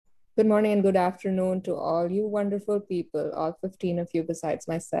Good morning and good afternoon to all you wonderful people, all 15 of you besides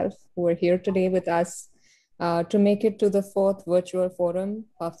myself, who are here today with us to make it to the fourth virtual forum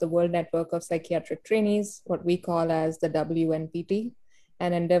of the World Network of Psychiatric Trainees, what we call as the WNPT,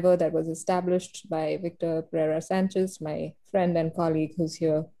 an endeavor that was established by Victor Pereira-Sanchez, my friend and colleague who's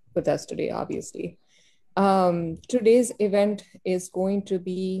here with us today, obviously. Today's event is going to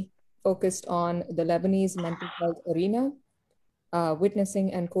be focused on the Lebanese mental health arena,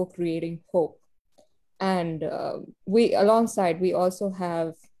 witnessing and co-creating hope. And we also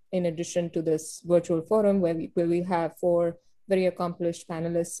have, in addition to this virtual forum where we have 4 very accomplished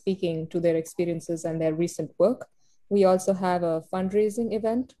panelists speaking to their experiences and their recent work, we also have a fundraising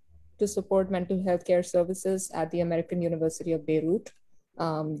event to support mental health care services at the American University of Beirut.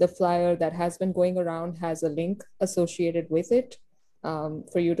 The flyer that has been going around has a link associated with it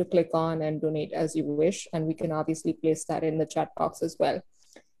for you to click on and donate as you wish. And we can obviously place that in the chat box as well.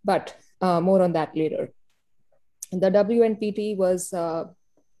 But more on that later. The WNPT was a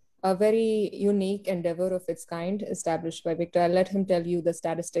very unique endeavor of its kind established by Victor. I'll let him tell you the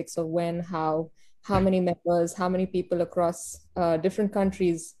statistics of when, how many members, how many people across different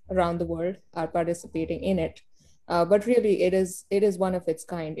countries around the world are participating in it. But really, it is one of its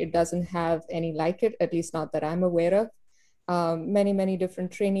kind. It doesn't have any like it, at least not that I'm aware of. Many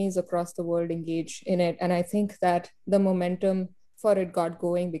different trainees across the world engage in it. And I think that the momentum for it got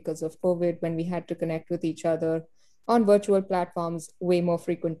going because of COVID, when we had to connect with each other on virtual platforms way more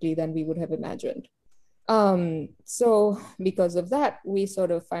frequently than we would have imagined. So because of that, we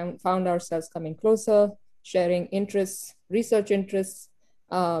sort of found ourselves coming closer, sharing interests, research interests,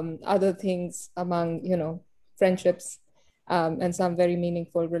 other things among, friendships, and some very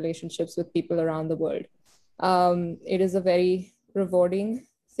meaningful relationships with people around the world. It is a very rewarding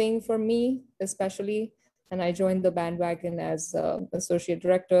thing for me, especially, and I joined the bandwagon as associate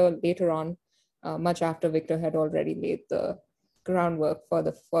director later on, much after Victor had already laid the groundwork for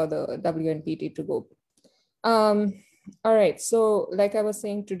the WNPT to go. All right, so like I was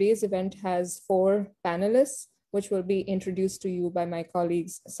saying, today's event has 4 panelists, which will be introduced to you by my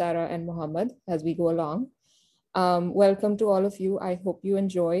colleagues, Sarah and Mohamad, as we go along. Welcome to all of you. I hope you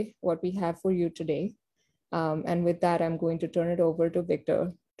enjoy what we have for you today. And with that, I'm going to turn it over to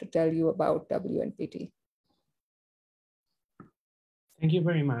Victor to tell you about WNPT. Thank you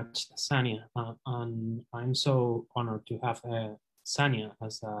very much, Sanya. I'm so honored to have Sanya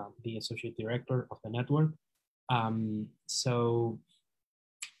as the Associate Director of the network. So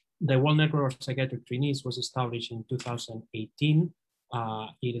the World Network of Psychiatric Trainees was established in 2018.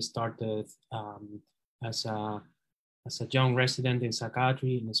 It started as a young resident in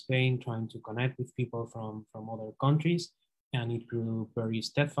psychiatry in Spain, trying to connect with people from other countries. And it grew very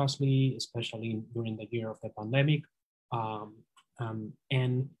steadfastly, especially during the year of the pandemic.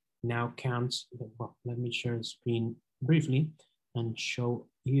 And now counts, well, let me share the screen briefly and show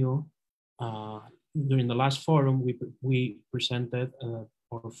you. During the last forum, we presented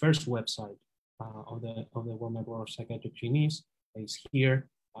our first website of the World Network of Psychiatric Trainees. It's here.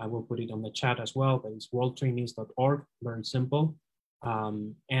 I will put it on the chat as well, but it's worldtrainees.org, very simple.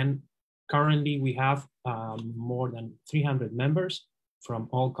 And currently we have more than 300 members from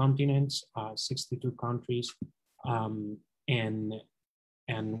all continents, 62 countries, and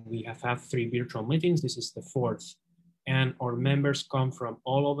we have had 3 virtual meetings. This is the 4th. And our members come from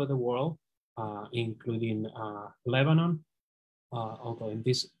all over the world, including Lebanon, although in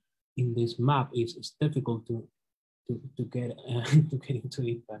this map it's difficult to get into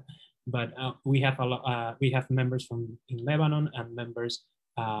it, but we have members in Lebanon and members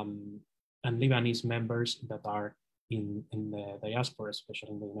and Lebanese members that are in the diaspora,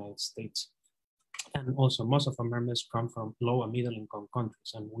 especially in the United States. And also most of our members come from low and middle income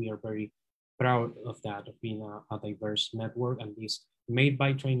countries, and we are very proud of that, of being a diverse network, and this made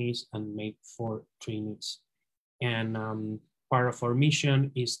by trainees and made for trainees. And part of our mission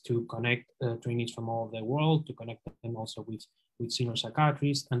is to connect trainees from all over the world, to connect them also with senior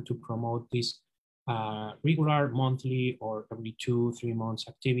psychiatrists, and to promote these regular monthly or every 2-3 months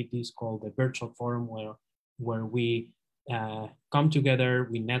activities called the virtual forum, where we come together,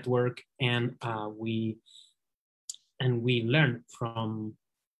 we network, and we learn from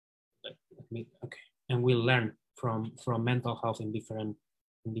from mental health in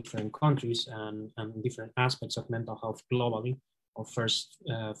different countries and different aspects of mental health globally. Our first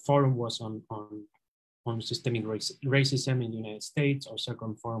forum was on systemic racism in the United States. Our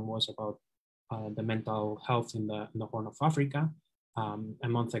second forum was about the mental health in the Horn of Africa. A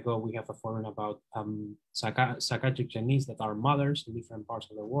month ago, we have a forum about psychiatric trainees that are mothers in different parts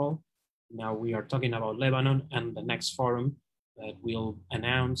of the world. Now we are talking about Lebanon, and the next forum that we'll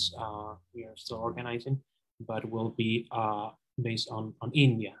announce. We are still organizing, but will be based on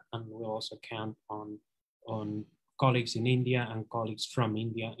India, and we'll also count on colleagues in India and colleagues from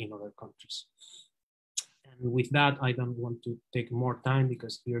India in other countries. And with that, I don't want to take more time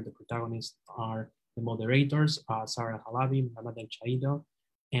because here the protagonists are the moderators, Sarah Halabi, Mohamad Ali Cheaito,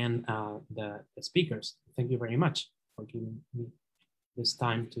 and the speakers. Thank you very much for giving me this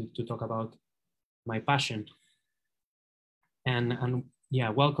time to talk about my passion. And yeah,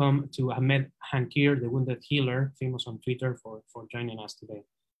 welcome to Ahmed Hankir, the wounded healer, famous on Twitter for joining us today.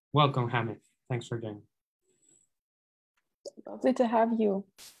 Welcome, Ahmed. Thanks for joining. Lovely to have you,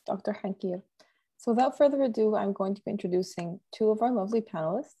 Dr. Hankir. So without further ado, I'm going to be introducing two of our lovely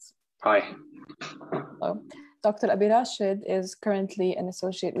panelists. Hi. Hello. Dr. Abi-Rached is currently an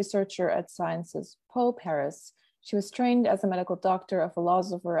associate researcher at Sciences Po, Paris. She was trained as a medical doctor, a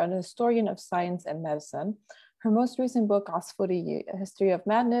philosopher, and a historian of science and medicine. Her most recent book, Asfuri, A History of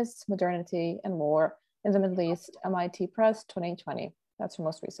Madness, Modernity, and War in the Middle East, MIT Press, 2020. That's her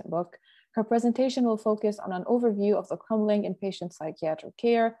most recent book. Her presentation will focus on an overview of the crumbling inpatient psychiatric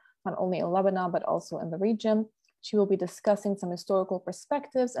care, not only in Lebanon, but also in the region. She will be discussing some historical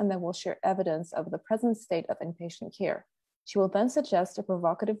perspectives, and then will share evidence of the present state of inpatient care. She will then suggest a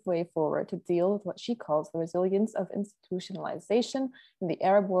provocative way forward to deal with what she calls the resilience of institutionalization in the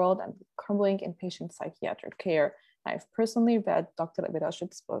Arab world and crumbling inpatient psychiatric care. I've personally read Dr.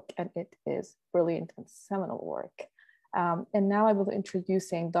 Abi-Rached's book, and it is brilliant and seminal work. And now I will be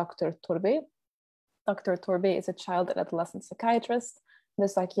introducing Dr. Torbey. Dr. Torbey is a child and adolescent psychiatrist in the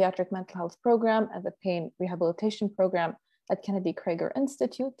Psychiatric Mental Health Program and the Pain Rehabilitation Program at Kennedy Krieger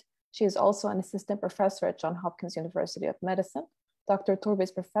Institute. She is also an assistant professor at Johns Hopkins University of Medicine. Dr.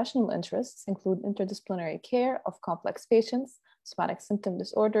 Torbey's professional interests include interdisciplinary care of complex patients, somatic symptom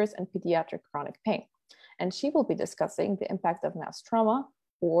disorders, and pediatric chronic pain. And she will be discussing the impact of mass trauma,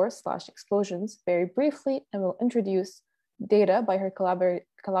 war/explosions, very briefly, and will introduce data by her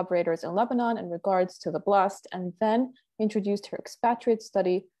collaborators in Lebanon in regards to the blast, and then introduced her expatriate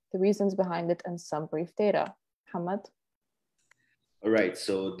study, the reasons behind it, and some brief data. Mohamad? All right,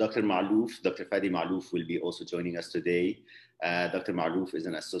 so Dr. Maalouf, Dr. Fadi Maalouf will be also joining us today. Dr. Maalouf is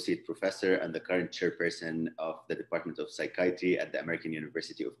an associate professor and the current chairperson of the Department of Psychiatry at the American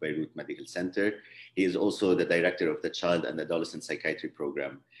University of Beirut Medical Center. He is also the director of the Child and Adolescent Psychiatry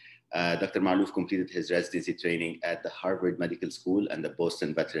Program. Dr. Maalouf completed his residency training at the Harvard Medical School and the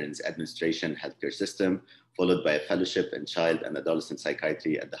Boston Veterans Administration Healthcare System, followed by a fellowship in Child and Adolescent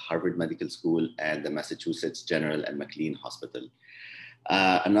Psychiatry at the Harvard Medical School and the Massachusetts General and McLean Hospital.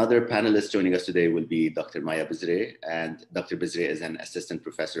 Another panelist joining us today will be Dr. Maya Bizri, and Dr. Bizri is an assistant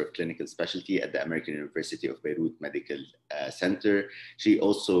professor of clinical specialty at the American University of Beirut Medical Center. She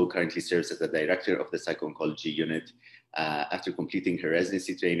also currently serves as the director of the psycho-oncology unit. After completing her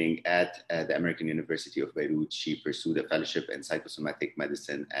residency training at the American University of Beirut, she pursued a fellowship in psychosomatic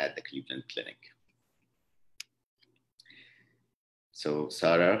medicine at the Cleveland Clinic. So,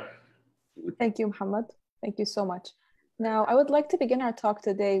 Sarah. Thank you, Mohamad. Thank you so much. Now, I would like to begin our talk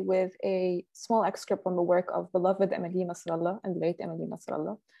today with a small excerpt from the work of beloved Emily Nasrallah and late Emily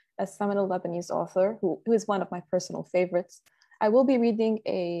Nasrallah, a seminal Lebanese author who is one of my personal favorites. I will be reading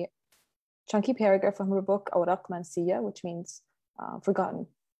a chunky paragraph from her book, Awraq Mansiya, which means forgotten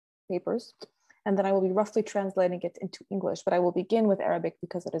papers. And then I will be roughly translating it into English, but I will begin with Arabic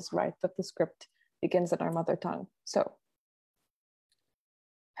because it is right that the script begins in our mother tongue. So,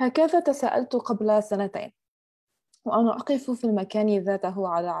 هكذا تساءلت قبل سنتين وأنا أقف في المكان ذاته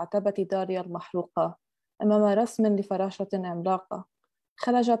على عتبة داري المحروقة أمام رسم لفراشة عملاقة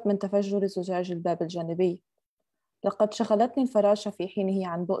خرجت من تفجر زجاج الباب الجانبي. لقد شغلتني الفراشة في حينه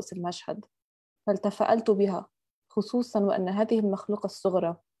عن بؤس المشهد، فالتفألت بها، خصوصا وأن هذه المخلوقة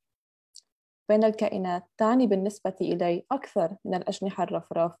الصغرى بين الكائنات تعني بالنسبة إلي أكثر من الأجنحة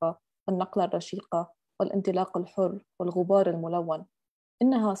الرفرافة والنقلة الرشيقة والانطلاق الحر والغبار الملون.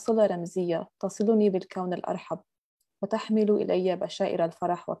 إنها صلة رمزية تصلني بالكون الأرحب وتحمل إلي بشائر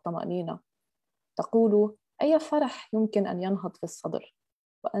الفرح والطمأنينة. تقول أي فرح يمكن أن ينهض في الصدر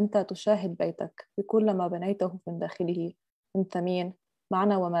وأنت تشاهد بيتك بكل ما بنيته من داخله من ثمين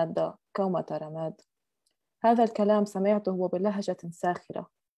معنى ومادة كومة رماد. هذا الكلام سمعته وبلهجة ساخرة،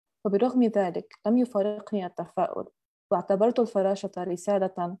 وبرغم ذلك لم يفارقني التفاؤل، واعتبرت الفراشة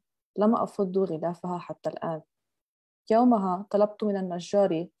رسالة لم أفض غلافها حتى الآن. يومها طلبت من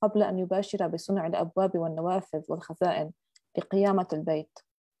النجار قبل أن يباشر بصنع الأبواب والنوافذ والخزائن لقيامة البيت.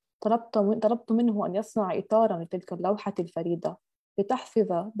 طلبت منه أن يصنع إطارا لتلك اللوحة الفريدة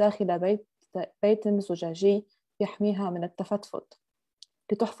لتحفظ داخل بيت زجاجي يحميها من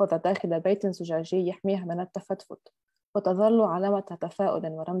التفتفت. وتظل علامة تفاؤل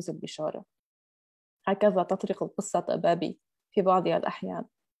ورمز البشارة. هكذا تطرق القصة بابي في بعض الأحيان،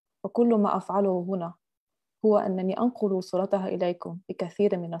 وكل ما أفعله هنا هو أنني أنقل صورتها إليكم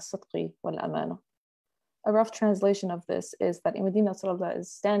بكثير من الصدق والأمانة. A rough translation of this is that Medina Nasrallah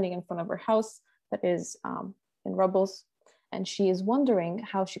is standing in front of her house that is in rubbles, and she is wondering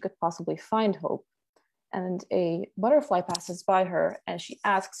how she could possibly find hope. And a butterfly passes by her, and she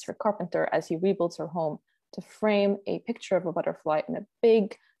asks her carpenter as he rebuilds her home to frame a picture of a butterfly in a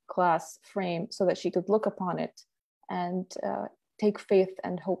big glass frame so that she could look upon it and take faith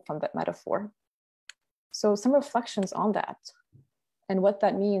and hope from that metaphor. So some reflections on that and what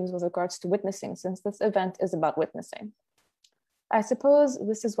that means with regards to witnessing, since this event is about witnessing. I suppose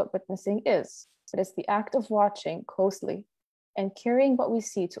this is what witnessing is. It is the act of watching closely and carrying what we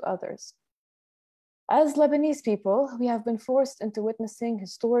see to others. As Lebanese people, we have been forced into witnessing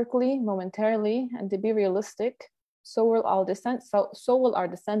historically, momentarily, and to be realistic, so will our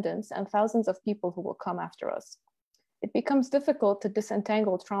descendants and thousands of people who will come after us. It becomes difficult to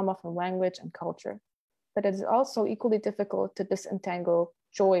disentangle trauma from language and culture, but it is also equally difficult to disentangle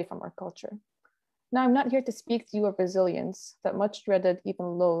joy from our culture. Now, I'm not here to speak to you of resilience, that much dreaded, even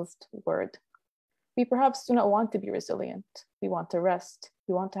loathed word. We perhaps do not want to be resilient. We want to rest.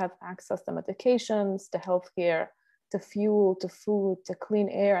 We want to have access to medications, to healthcare, to fuel, to food, to clean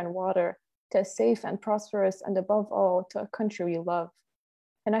air and water, to a safe and prosperous, and above all, to a country we love.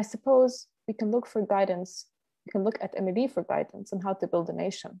 And I suppose we can look for guidance. We can look at Emily for guidance on how to build a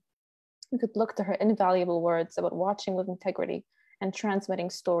nation. We could look to her invaluable words about watching with integrity and transmitting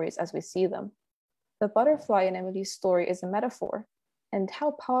stories as we see them. The butterfly in Emily's story is a metaphor, and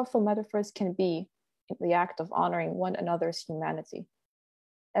how powerful metaphors can be in the act of honoring one another's humanity.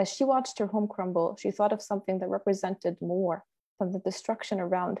 As she watched her home crumble, she thought of something that represented more than the destruction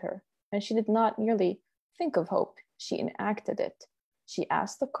around her, and she did not merely think of hope, she enacted it. She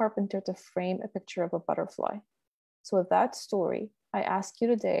asked the carpenter to frame a picture of a butterfly. So with that story, I ask you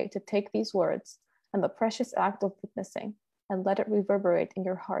today to take these words and the precious act of witnessing and let it reverberate in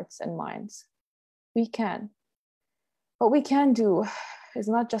your hearts and minds. We can. What we can do is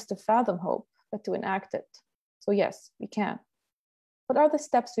not just to fathom hope, but to enact it. So yes, we can. What are the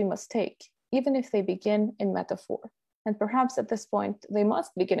steps we must take, even if they begin in metaphor? And perhaps at this point, they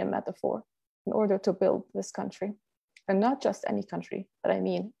must begin in metaphor in order to build this country. And not just any country, but I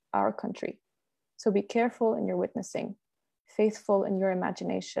mean our country. So be careful in your witnessing, faithful in your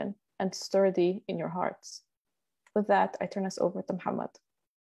imagination, and sturdy in your hearts. With that, I turn us over to Mohamad.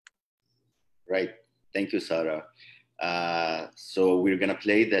 Right. Thank you, Sarah. So we're going to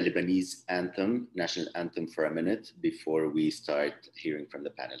play the Lebanese anthem, national anthem, for a minute before we start hearing from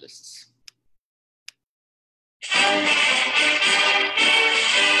the panelists.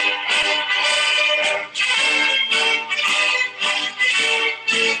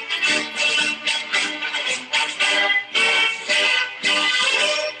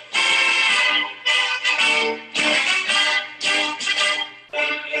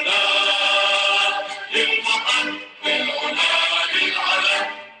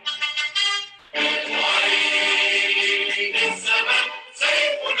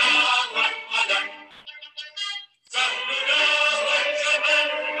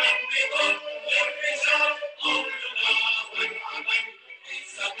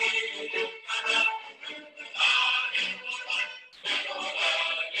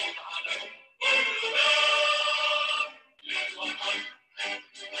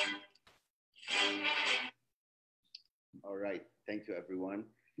 All right, thank you, everyone.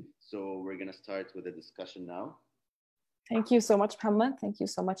 So we're going to start with a discussion now. Thank you so much, Mohamad. Thank you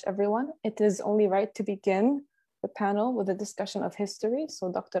so much, everyone. It is only right to begin the panel with a discussion of history.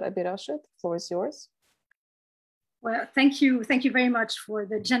 So Dr. Abi-Rached, the floor is yours. Well, thank you. Thank you very much for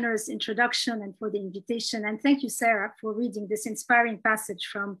the generous introduction and for the invitation. And thank you, Sarah, for reading this inspiring passage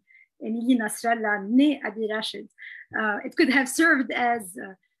from Emily Nasrallah, née Abi-Rached. It could have served as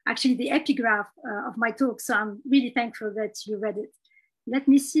actually the epigraph of my talk. So I'm really thankful that you read it. Let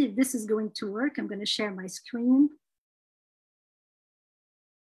me see if this is going to work. I'm going to share my screen.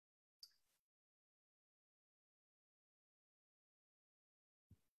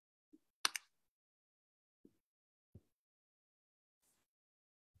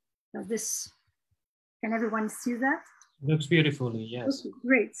 Now this, can everyone see that? Looks beautifully, yes. Okay,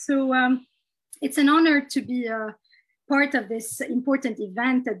 great. So it's an honor to be part of this important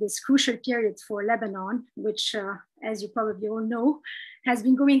event at this crucial period for Lebanon, which, as you probably all know, has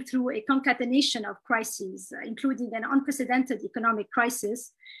been going through a concatenation of crises, including an unprecedented economic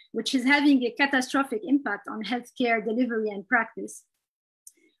crisis, which is having a catastrophic impact on healthcare delivery and practice.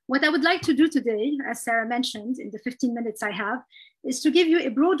 What I would like to do today, as Sarah mentioned in the 15 minutes I have, is to give you a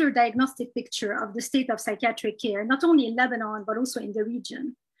broader diagnostic picture of the state of psychiatric care, not only in Lebanon, but also in the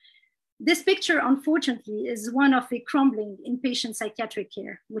region. This picture, unfortunately, is one of a crumbling inpatient psychiatric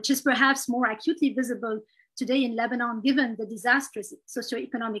care, which is perhaps more acutely visible today in Lebanon, given the disastrous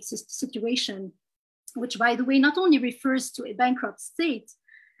socioeconomic situation, which, by the way, not only refers to a bankrupt state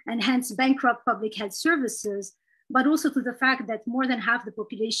and hence bankrupt public health services, but also to the fact that more than half the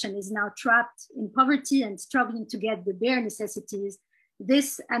population is now trapped in poverty and struggling to get the bare necessities,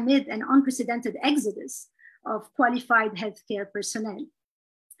 this amid an unprecedented exodus of qualified healthcare personnel.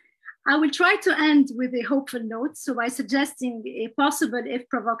 I will try to end with a hopeful note, so by suggesting a possible, if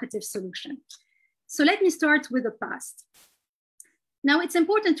provocative, solution. So let me start with the past. Now, it's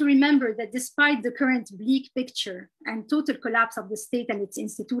important to remember that despite the current bleak picture and total collapse of the state and its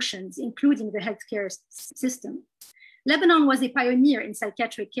institutions, including the healthcare system, Lebanon was a pioneer in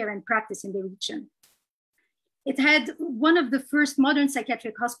psychiatric care and practice in the region. It had one of the first modern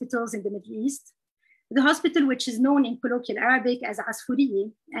psychiatric hospitals in the Middle East, the hospital, which is known in colloquial Arabic as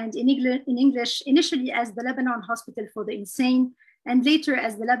Asfouriye, and in English, initially as the Lebanon Hospital for the Insane, and later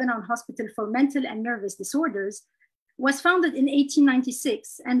as the Lebanon Hospital for Mental and Nervous Disorders, was founded in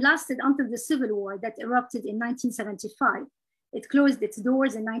 1896 and lasted until the Civil War that erupted in 1975. It closed its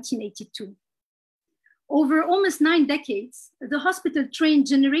doors in 1982. Over almost 9 decades, the hospital trained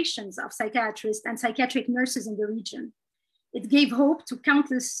generations of psychiatrists and psychiatric nurses in the region. It gave hope to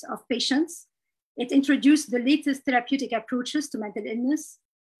countless of patients. It introduced the latest therapeutic approaches to mental illness.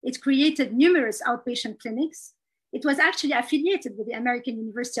 It created numerous outpatient clinics. It was actually affiliated with the American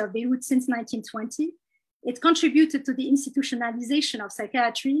University of Beirut since 1920. It contributed to the institutionalization of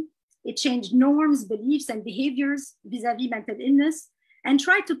psychiatry. It changed norms, beliefs, and behaviors vis-a-vis mental illness, and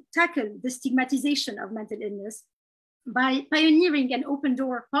tried to tackle the stigmatization of mental illness by pioneering an open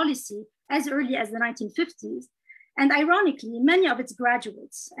door policy as early as the 1950s. And ironically, many of its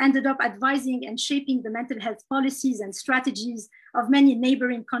graduates ended up advising and shaping the mental health policies and strategies of many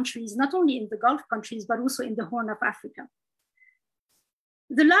neighboring countries, not only in the Gulf countries, but also in the Horn of Africa.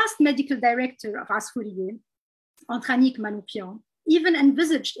 The last medical director of Asfouriye, Antranik Manoukian, even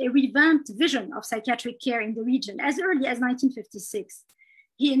envisaged a revamped vision of psychiatric care in the region as early as 1956.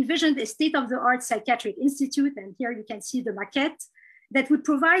 He envisioned a state-of-the-art psychiatric institute, and here you can see the maquette, that would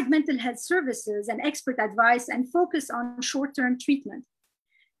provide mental health services and expert advice and focus on short-term treatment.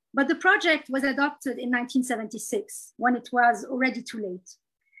 But the project was adopted in 1976, when it was already too late.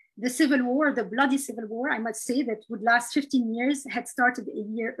 The civil war, the bloody civil war, I must say, that would last 15 years, had started a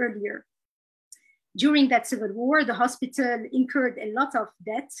year earlier. During that civil war, the hospital incurred a lot of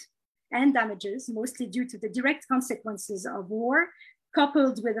debt and damages, mostly due to the direct consequences of war,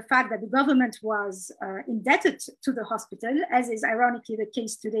 coupled with the fact that the government was indebted to the hospital, as is ironically the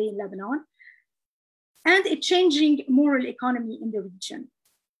case today in Lebanon, and a changing moral economy in the region.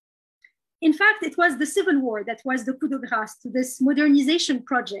 In fact, it was the civil war that was the coup de grace to this modernization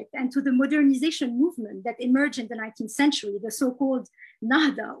project and to the modernization movement that emerged in the 19th century, the so-called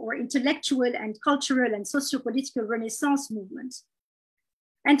Nahda, or intellectual and cultural and socio-political renaissance movement.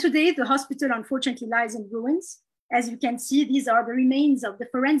 And today, the hospital unfortunately lies in ruins. As you can see, these are the remains of the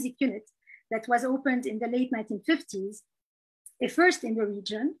forensic unit that was opened in the late 1950s, a first in the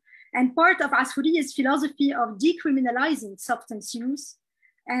region, and part of Asfouriye's philosophy of decriminalizing substance use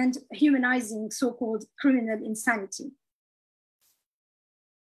and humanizing so-called criminal insanity.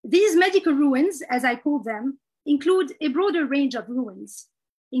 These medical ruins, as I call them, include a broader range of ruins,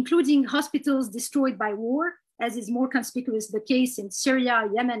 including hospitals destroyed by war, as is more conspicuous the case in Syria,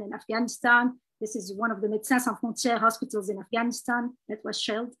 Yemen, and Afghanistan. This is one of the Médecins Sans Frontières hospitals in Afghanistan that was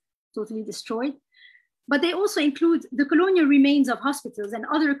shelled, totally destroyed. But they also include the colonial remains of hospitals and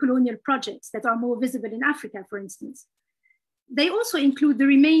other colonial projects that are more visible in Africa, for instance. They also include the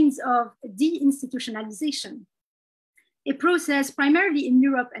remains of deinstitutionalization, a process primarily in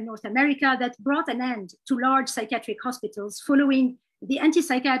Europe and North America that brought an end to large psychiatric hospitals following the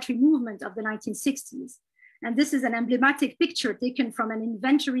anti-psychiatry movement of the 1960s. And this is an emblematic picture taken from an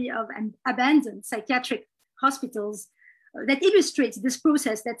inventory of abandoned psychiatric hospitals that illustrates this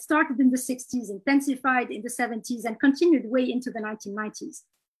process that started in the 60s, intensified in the 70s, and continued way into the 1990s.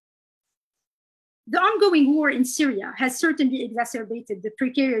 The ongoing war in Syria has certainly exacerbated the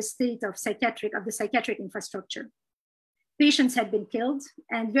precarious state of the psychiatric infrastructure. Patients have been killed,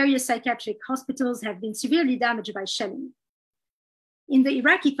 and various psychiatric hospitals have been severely damaged by shelling. In the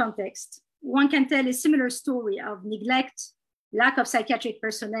Iraqi context, one can tell a similar story of neglect, lack of psychiatric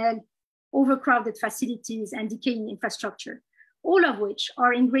personnel, overcrowded facilities, and decaying infrastructure, all of which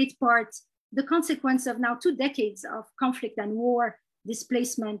are in great part the consequence of now 2 decades of conflict and war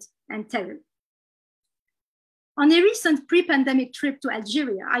displacement, and terror. On a recent pre-pandemic trip to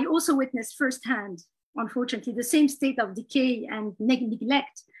Algeria, I also witnessed firsthand, unfortunately, the same state of decay and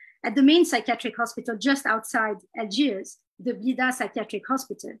neglect at the main psychiatric hospital just outside Algiers, the Blida Psychiatric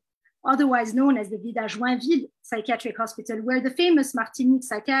Hospital, otherwise known as the Blida Joinville Psychiatric Hospital, where the famous Martinique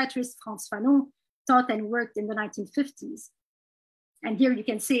psychiatrist Frantz Fanon taught and worked in the 1950s. And here you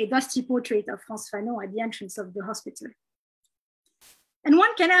can see a dusty portrait of Frantz Fanon at the entrance of the hospital. And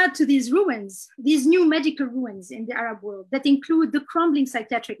one can add to these ruins, these new medical ruins in the Arab world that include the crumbling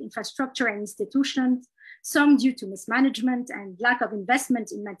psychiatric infrastructure and institutions, some due to mismanagement and lack of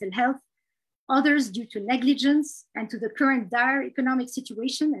investment in mental health, others due to negligence and to the current dire economic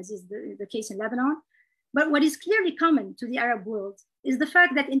situation, as is the case in Lebanon. But what is clearly common to the Arab world is the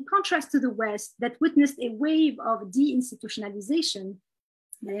fact that, in contrast to the West that witnessed a wave of deinstitutionalization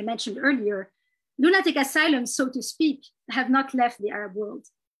that I mentioned earlier, lunatic asylums, so to speak, have not left the Arab world.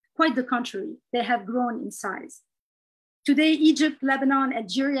 Quite the contrary, they have grown in size. Today, Egypt, Lebanon,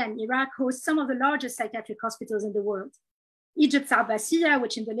 Algeria, and Iraq host some of the largest psychiatric hospitals in the world. Egypt's Abbasiyya,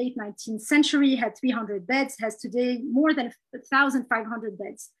 which in the late 19th century had 300 beds, has today more than 1,500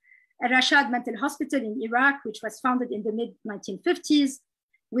 beds. Al-Rashad Mental Hospital in Iraq, which was founded in the mid-1950s,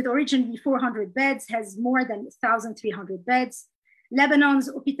 with originally 400 beds, has more than 1,300 beds. Lebanon's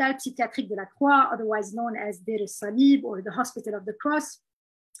Hôpital Psychiatrique de la Croix, otherwise known as Deir al-Salib, or the Hospital of the Cross,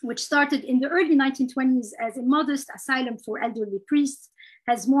 which started in the early 1920s as a modest asylum for elderly priests,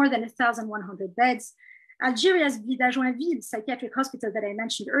 has more than 1,100 beds. Algeria's Blida Joinville Psychiatric Hospital that I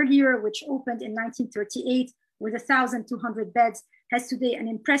mentioned earlier, which opened in 1938 with 1,200 beds, has today an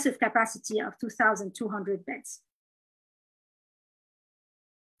impressive capacity of 2,200 beds.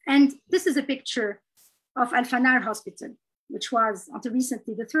 And this is a picture of Al-Fanar Hospital, which was until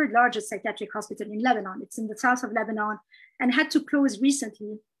recently the third largest psychiatric hospital in Lebanon. It's in the south of Lebanon and had to close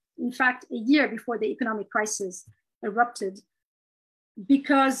recently, in fact, a year before the economic crisis erupted,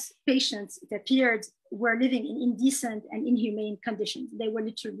 because patients, it appeared, were living in indecent and inhumane conditions. They were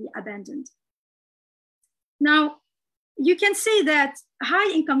literally abandoned. Now, you can say that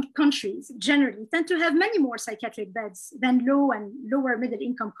high-income countries generally tend to have many more psychiatric beds than low and lower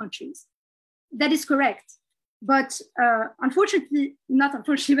middle-income countries. That is correct. But unfortunately, not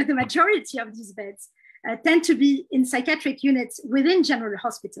unfortunately, but the majority of these beds tend to be in psychiatric units within general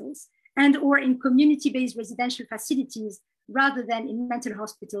hospitals and or in community-based residential facilities rather than in mental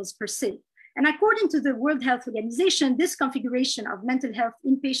hospitals per se. And according to the World Health Organization, this configuration of mental health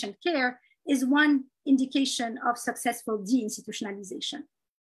inpatient care is one indication of successful deinstitutionalization.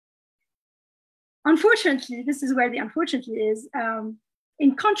 Unfortunately, this is where the unfortunately is,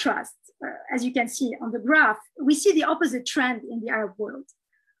 in contrast, as you can see on the graph, we see the opposite trend in the Arab world.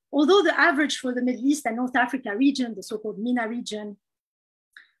 Although the average for the Middle East and North Africa region, the so-called MENA region,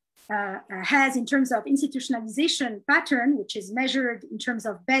 has in terms of institutionalization pattern, which is measured in terms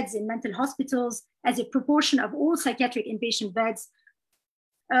of beds in mental hospitals as a proportion of all psychiatric inpatient beds,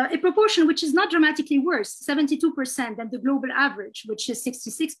 a proportion which is not dramatically worse, 72% than the global average, which is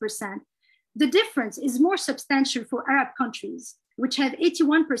 66%. The difference is more substantial for Arab countries, which have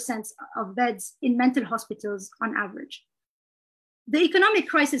 81% of beds in mental hospitals on average. The economic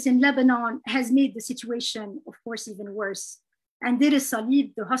crisis in Lebanon has made the situation, of course, even worse. And Deir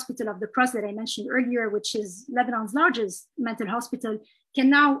al-Salib, the Hospital of the Cross that I mentioned earlier, which is Lebanon's largest mental hospital,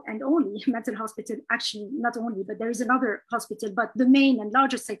 can now, and only mental hospital, actually not only, but there is another hospital, but the main and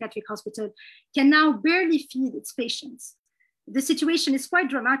largest psychiatric hospital, can now barely feed its patients. The situation is quite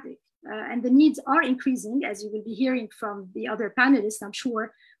dramatic, and the needs are increasing, as you will be hearing from the other panelists, I'm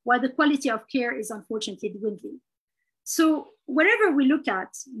sure, while the quality of care is unfortunately dwindling. So wherever we look at,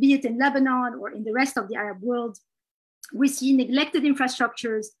 be it in Lebanon or in the rest of the Arab world, we see neglected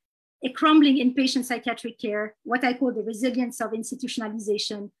infrastructures, a crumbling inpatient psychiatric care, what I call the resilience of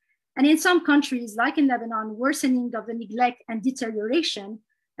institutionalization, and in some countries, like in Lebanon, worsening of the neglect and deterioration.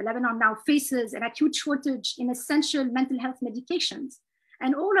 Lebanon now faces an acute shortage in essential mental health medications,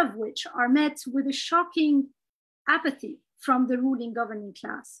 and all of which are met with a shocking apathy from the ruling governing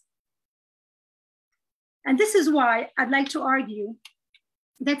class. And this is why I'd like to argue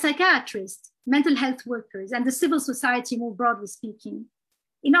that psychiatrists, mental health workers, and the civil society, more broadly speaking,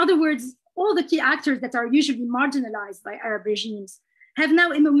 in other words, all the key actors that are usually marginalized by Arab regimes, have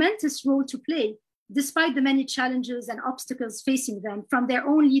now a momentous role to play, despite the many challenges and obstacles facing them from their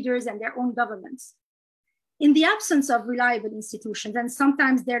own leaders and their own governments. In the absence of reliable institutions, and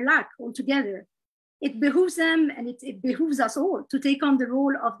sometimes their lack altogether, it behooves them, and it behooves us all, to take on the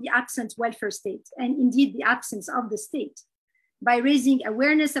role of the absent welfare state, and indeed the absence of the state, by raising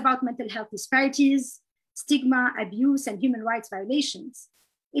awareness about mental health disparities, stigma, abuse, and human rights violations.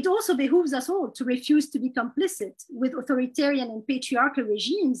 It also behooves us all to refuse to be complicit with authoritarian and patriarchal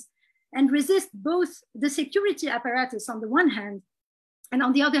regimes and resist both the security apparatus on the one hand, and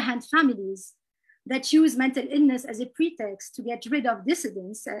on the other hand, families that use mental illness as a pretext to get rid of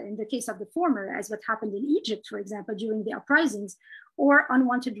dissidents, in the case of the former, as what happened in Egypt, for example, during the uprisings, or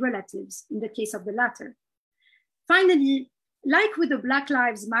unwanted relatives, in the case of the latter. Finally, like with the Black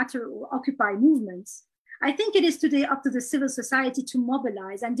Lives Matter or Occupy movements, I think it is today up to the civil society to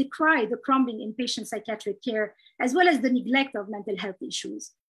mobilize and decry the crumbling inpatient psychiatric care, as well as the neglect of mental health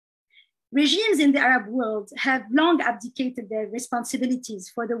issues. Regimes in the Arab world have long abdicated their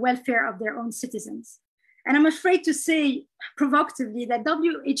responsibilities for the welfare of their own citizens. And I'm afraid to say provocatively that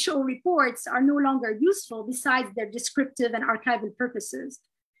WHO reports are no longer useful besides their descriptive and archival purposes.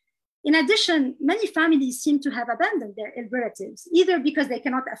 In addition, many families seem to have abandoned their ill relatives, either because they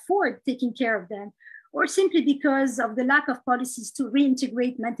cannot afford taking care of them, or simply because of the lack of policies to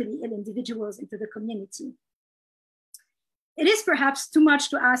reintegrate mentally ill individuals into the community. It is perhaps too much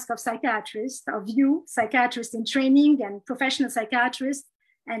to ask of psychiatrists, of you, psychiatrists in training and professional psychiatrists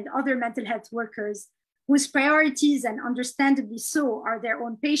and other mental health workers, whose priorities, and understandably so, are their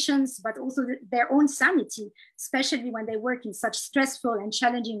own patients, but also their own sanity, especially when they work in such stressful and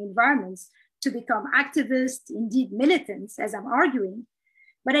challenging environments, to become activists, indeed militants, as I'm arguing.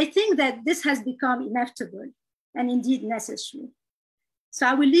 But I think that this has become inevitable and indeed necessary. So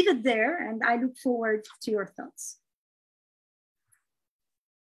I will leave it there, and I look forward to your thoughts.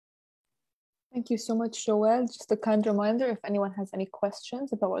 Thank you so much, Joelle. Just a kind reminder, if anyone has any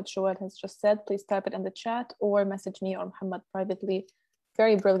questions about what Joelle has just said, please type it in the chat or message me or Mohamad privately.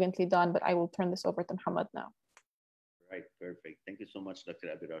 Very brilliantly done, but I will turn this over to Mohamad now. Right, perfect. Thank you so much,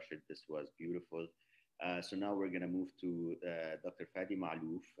 Dr. Abi-Rached. This was beautiful. So now we're going to move to Dr. Fadi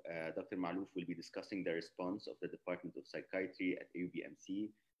Maalouf. Dr. Maalouf will be discussing the response of the Department of Psychiatry at UBMC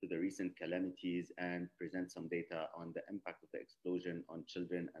to the recent calamities and present some data on the impact of the explosion on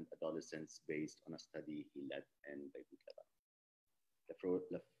children and adolescents based on a study he led in Beirut, Lebanon. The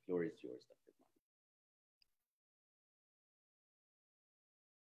floor is yours, Dr. Maalouf.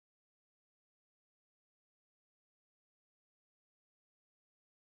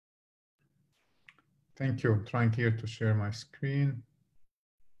 Thank you. I'm trying here to share my screen.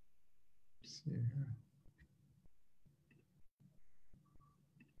 Let's see here.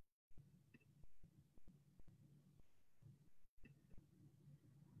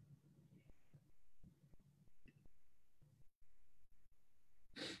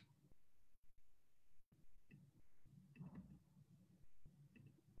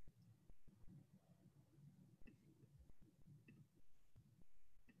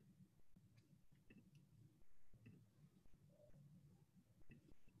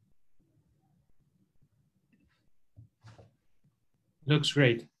 Looks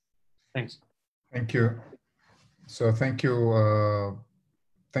great. Thanks. Thank you. So thank you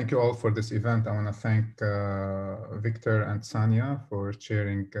all for this event. I want to thank Victor and Sanya for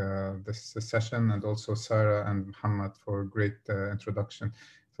chairing this session, and also Sarah and Mohamad for a great introduction.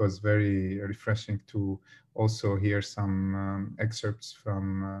 It was very refreshing to also hear some excerpts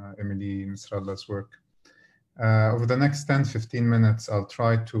from Emily Nasrallah's work. Over the next 10-15 minutes, I'll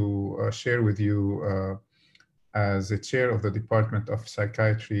try to share with you as the chair of the Department of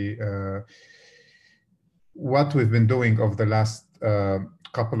Psychiatry, what we've been doing over the last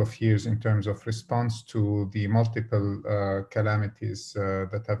couple of years in terms of response to the multiple calamities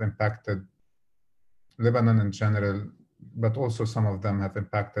that have impacted Lebanon in general, but also some of them have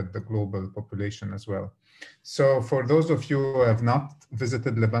impacted the global population as well. So for those of you who have not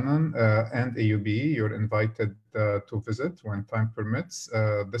visited Lebanon and AUB, you're invited to visit when time permits.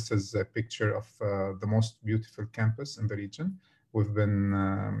 This is a picture of the most beautiful campus in the region. We've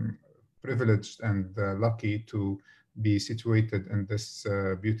been privileged and lucky to be situated in this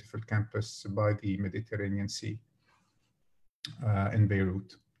beautiful campus by the Mediterranean Sea in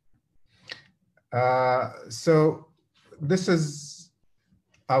Beirut. So this is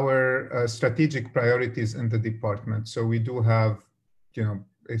our strategic priorities in the department. So we do have,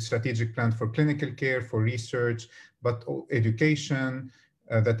 a strategic plan for clinical care, for research, but education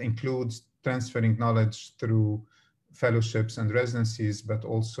that includes transferring knowledge through fellowships and residencies, but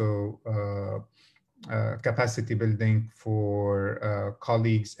also capacity building for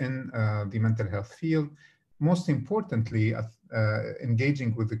colleagues in the mental health field. Most importantly,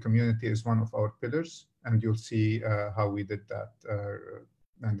 engaging with the community is one of our pillars, and you'll see how we did that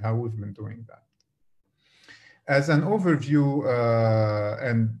and how we've been doing that. As an overview,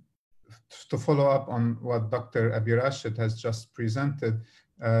 and to follow up on what Dr. Abi-Rached has just presented,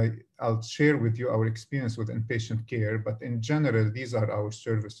 I'll share with you our experience with inpatient care, but in general, these are our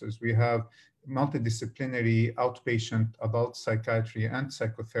services. We have multidisciplinary outpatient adult psychiatry and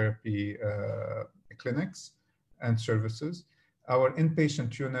psychotherapy clinics and services. Our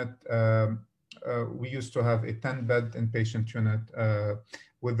inpatient unit, we used to have a 10-bed inpatient unit.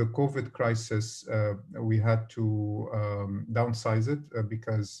 With the COVID crisis, we had to downsize it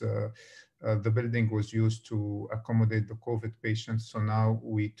because the building was used to accommodate the COVID patients. So now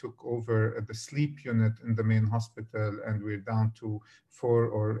we took over the sleep unit in the main hospital, and we're down to 4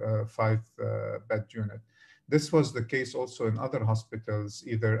 or 5 bed unit. This was the case also in other hospitals,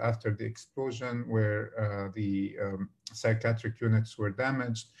 either after the explosion where the psychiatric units were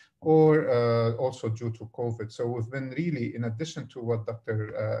damaged, or also due to COVID. So we've been really, in addition to what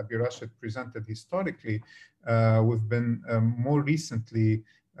Dr. Abi-Rached presented historically, we've been more recently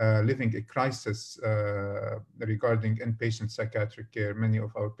living a crisis regarding inpatient psychiatric care. Many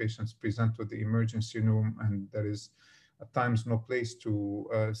of our patients present to the emergency room, and there is at times no place to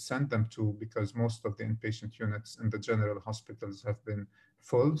send them to because most of the inpatient units in the general hospitals have been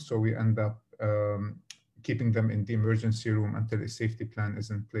full. So we end up keeping them in the emergency room until a safety plan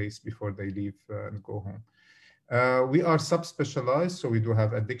is in place before they leave and go home. We are subspecialized, so we do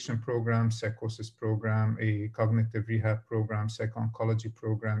have addiction program, psychosis program, a cognitive rehab program, psycho-oncology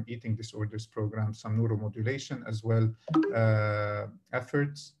program, eating disorders program, some neuromodulation as well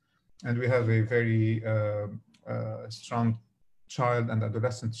efforts. And we have a very strong child and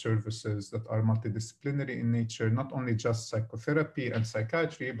adolescent services that are multidisciplinary in nature, not only just psychotherapy and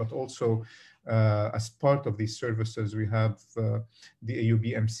psychiatry, but also as part of these services, we have the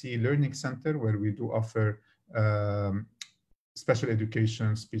AUBMC Learning Center, where we do offer special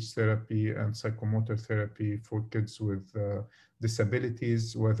education, speech therapy, and psychomotor therapy for kids with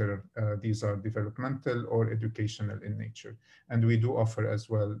disabilities, whether these are developmental or educational in nature. And we do offer as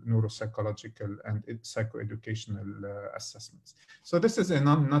well neuropsychological and psychoeducational assessments. So this is in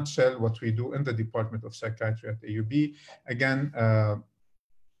a nutshell what we do in the Department of Psychiatry at AUB. Again,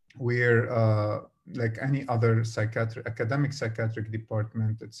 we're like any other academic psychiatric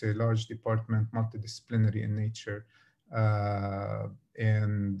department. It's a large department, multidisciplinary in nature.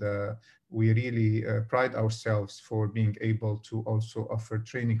 And we really pride ourselves for being able to also offer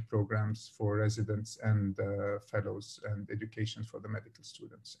training programs for residents and fellows, and education for the medical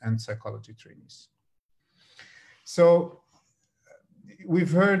students and psychology trainees. So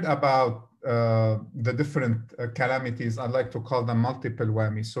we've heard about the different calamities. I like to call them multiple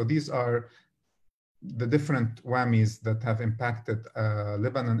whammies. So these are the different whammies that have impacted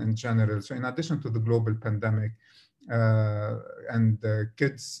Lebanon in general. So in addition to the global pandemic, and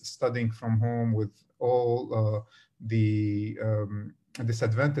kids studying from home with all the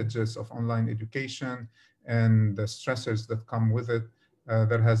disadvantages of online education and the stressors that come with it,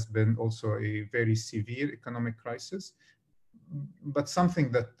 there has been also a very severe economic crisis. But something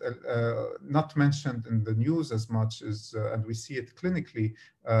that not mentioned in the news as much is, and we see it clinically,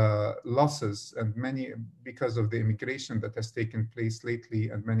 losses, and many, because of the immigration that has taken place lately,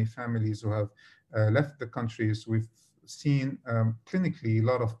 and many families who have left the countries, we've seen clinically a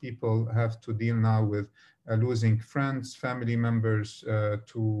lot of people have to deal now with losing friends, family members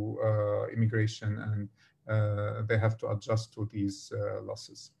to immigration, and they have to adjust to these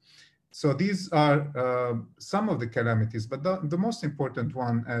losses. So these are some of the calamities, but the most important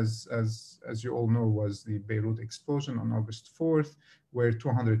one, as you all know, was the Beirut explosion on August 4th, where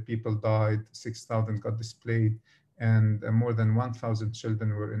 200 people died, 6,000 got displaced, and more than 1,000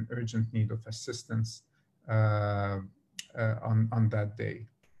 children were in urgent need of assistance on that day.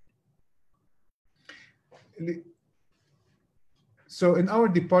 So in our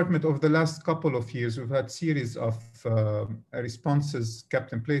department over the last couple of years, we've had series of responses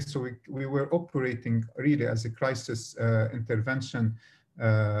kept in place. So we were operating really as a crisis intervention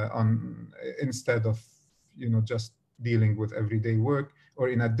instead of just dealing with everyday work, or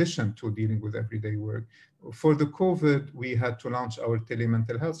in addition to dealing with everyday work. For the COVID, we had to launch our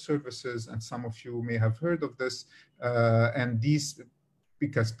telemental health services, and some of you may have heard of this. And these,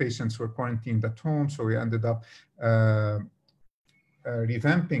 because patients were quarantined at home, so we ended up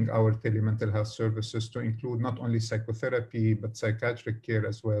revamping our telemental health services to include not only psychotherapy, but psychiatric care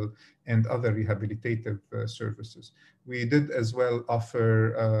as well, and other rehabilitative services. We did as well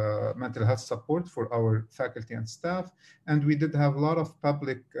offer mental health support for our faculty and staff, and we did have a lot of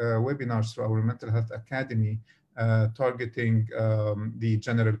public webinars through our Mental Health Academy, targeting the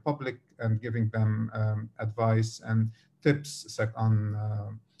general public and giving them advice and tips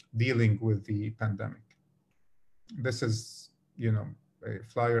on dealing with the pandemic. This is a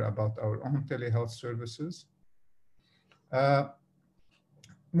flyer about our own telehealth services.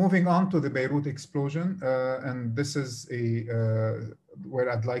 moving on to the Beirut explosion, and this is where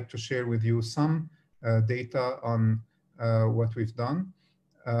I'd like to share with you some data on what we've done.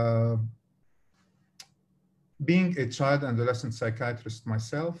 Being a child and adolescent psychiatrist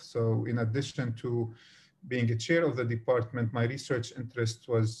myself, so in addition to being a chair of the department, my research interest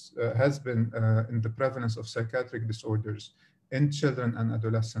has been in the prevalence of psychiatric disorders in children and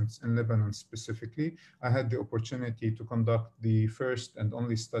adolescents in Lebanon specifically. I had the opportunity to conduct the first and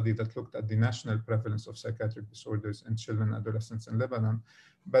only study that looked at the national prevalence of psychiatric disorders in children and adolescents in Lebanon.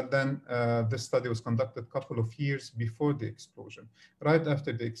 But then this study was conducted a couple of years before the explosion. Right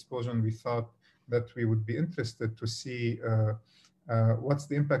after the explosion, we thought that we would be interested to see what's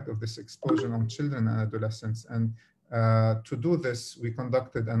the impact of this explosion on children and adolescents. And to do this, we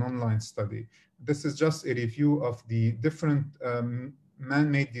conducted an online study. This is just a review of the different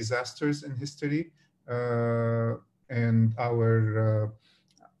man-made disasters in history. And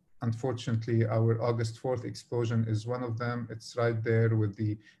unfortunately, our August 4th explosion is one of them. It's right there with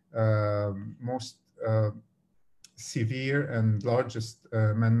the most severe and largest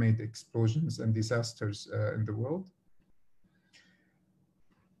man-made explosions and disasters in the world.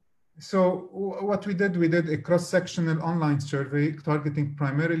 So what we did a cross-sectional online survey targeting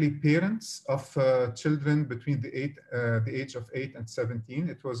primarily parents of children between the age of 8 and 17.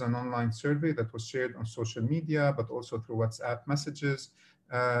 It was an online survey that was shared on social media, but also through WhatsApp messages.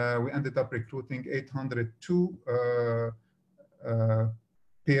 We ended up recruiting 802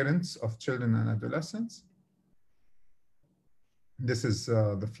 parents of children and adolescents. This is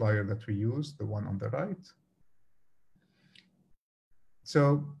the flyer that we used, the one on the right.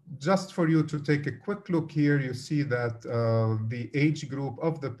 So just for you to take a quick look here, you see that the age group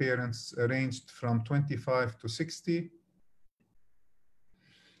of the parents ranged from 25 to 60.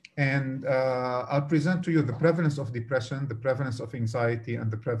 And I'll present to you the prevalence of depression, the prevalence of anxiety,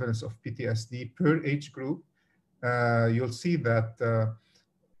 and the prevalence of PTSD per age group. You'll see that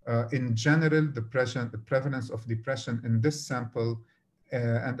in general, the prevalence of depression in this sample,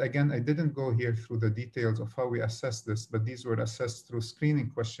 and again, I didn't go here through the details of how we assessed this, but these were assessed through screening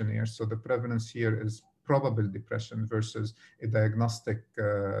questionnaires. So the prevalence here is probable depression versus a diagnostic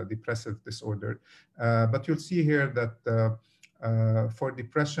depressive disorder. But you'll see here that for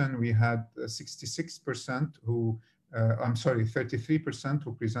depression, we had 66% who, 33%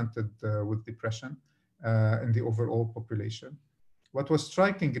 who presented with depression in the overall population. What was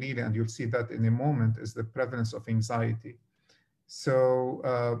striking really, and you'll see that in a moment, is the prevalence of anxiety. So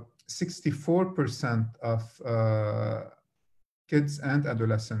 64% of kids and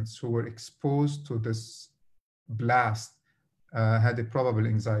adolescents who were exposed to this blast had a probable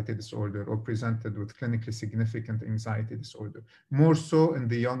anxiety disorder or presented with clinically significant anxiety disorder, more so in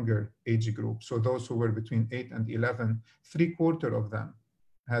the younger age group. So those who were between 8 and 11, 3/4 of them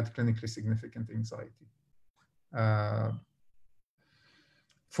had clinically significant anxiety.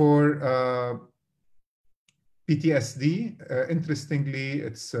 For PTSD, interestingly,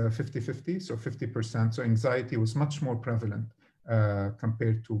 it's 50-50, so 50%. So anxiety was much more prevalent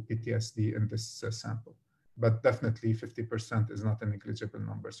compared to PTSD in this sample. But definitely 50% is not a negligible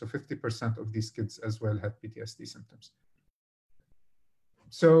number. So 50% of these kids as well had PTSD symptoms.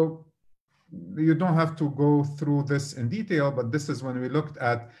 So you don't have to go through this in detail, but this is when we looked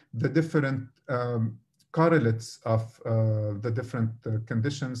at the different correlates of the different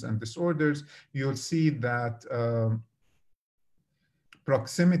conditions and disorders. You'll see that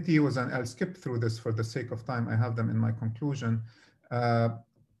proximity was, and I'll skip through this for the sake of time. I have them in my conclusion.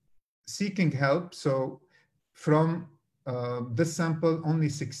 Seeking help. So from this sample, only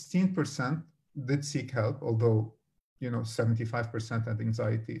 16% did seek help, although 75% had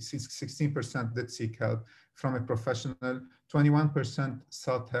anxiety. 16% did seek help from a professional. 21%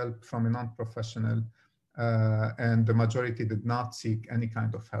 sought help from a non-professional. And the majority did not seek any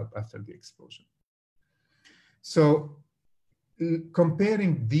kind of help after the explosion. So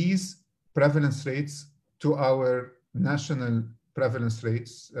comparing these prevalence rates to our national prevalence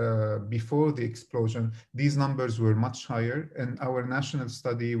rates before the explosion, these numbers were much higher. In our national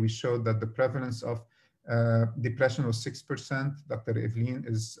study, we showed that the prevalence of depression was 6%. Dr. Evelyn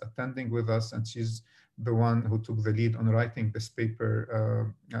is attending with us, and she's the one who took the lead on writing this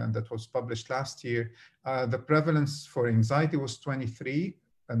paper that was published last year. The prevalence for anxiety was 23,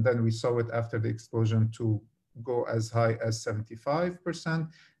 and then we saw it after the explosion to go as high as 75%.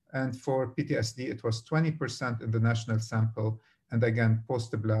 And for PTSD, it was 20% in the national sample. And again,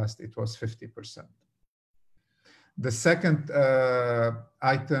 post-blast, it was 50%. The second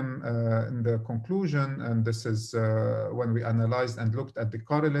item in the conclusion, and this is when we analyzed and looked at the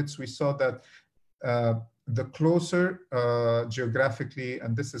correlates, we saw that the closer geographically,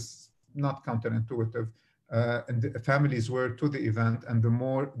 and this is not counterintuitive, and the families were to the event, and the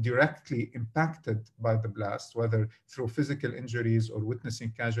more directly impacted by the blast, whether through physical injuries or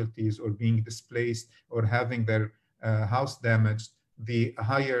witnessing casualties or being displaced or having their house damaged, the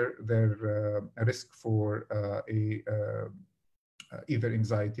higher their risk for either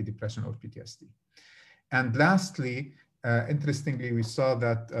anxiety, depression, or PTSD. And lastly, interestingly, we saw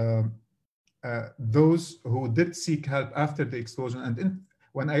that those who did seek help after the explosion, and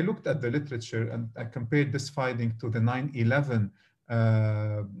when I looked at the literature and I compared this finding to the 9/11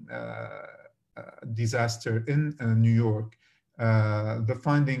 disaster in New York, the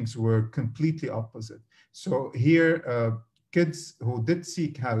findings were completely opposite. So here, kids who did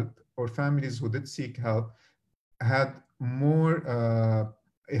seek help or families who did seek help had more,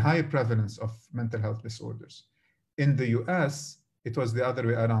 a higher prevalence of mental health disorders. In the US, it was the other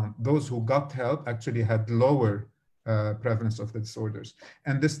way around. Those who got help actually had lower prevalence of the disorders.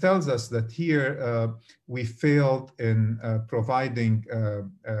 And this tells us that here we failed in providing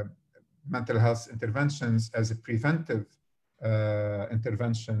mental health interventions as a preventive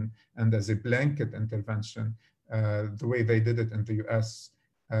intervention and as a blanket intervention, the way they did it in the US.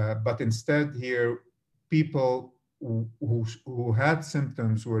 But instead here, people who had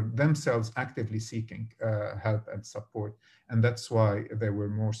symptoms were themselves actively seeking help and support, and that's why they were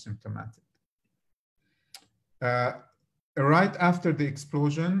more symptomatic. Right after the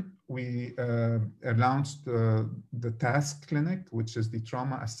explosion, we launched the TASK clinic, which is the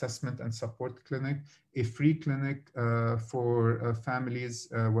Trauma Assessment and Support Clinic, a free clinic for families,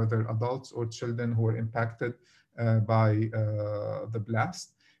 whether adults or children who were impacted by the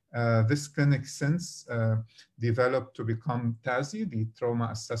blast. This clinic since developed to become TASI, the Trauma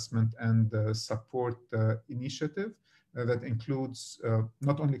Assessment and Support Initiative, that includes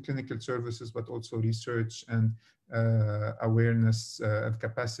not only clinical services, but also research and awareness and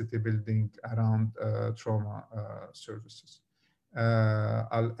capacity building around trauma services.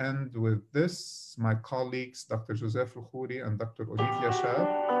 I'll end with this. My colleagues, Dr. Joseph Ruhouri and Dr. Olivia Shab,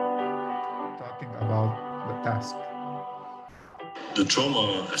 talking about the TASK. The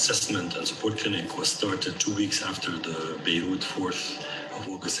Trauma Assessment and Support Clinic was started 2 weeks after the Beirut 4th of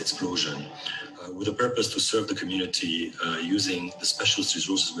August explosion, with a purpose to serve the community using the specialist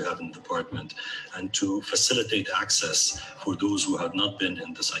resources we have in the department and to facilitate access for those who had not been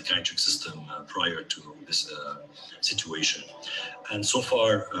in the psychiatric system prior to this situation. And so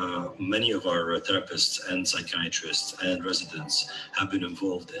far, many of our therapists and psychiatrists and residents have been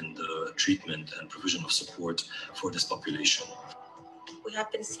involved in the treatment and provision of support for this population. We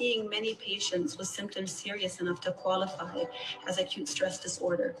have been seeing many patients with symptoms serious enough to qualify as acute stress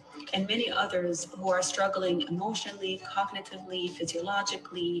disorder, and many others who are struggling emotionally, cognitively,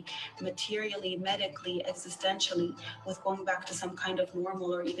 physiologically, materially, medically, existentially, with going back to some kind of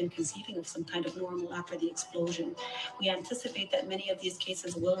normal or even conceiving of some kind of normal after the explosion. We anticipate that many of these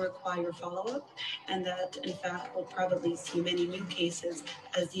cases will require follow-up, and that, in fact, we'll probably see many new cases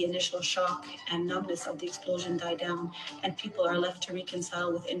as the initial shock and numbness of the explosion die down, and people are left to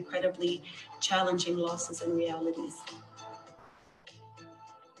reconcile with incredibly challenging losses and realities.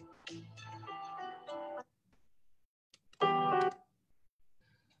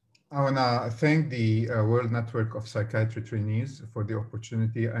 I want to thank the World Network of Psychiatry Trainees for the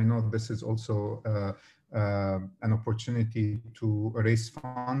opportunity. I know this is also an opportunity to raise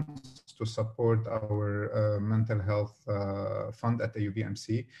funds to support our mental health fund at the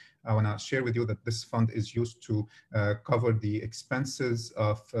UBMC. I want to share with you that this fund is used to cover the expenses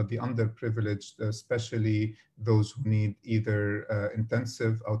of the underprivileged, especially those who need either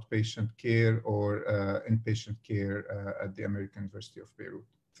intensive outpatient care or inpatient care at the American University of Beirut.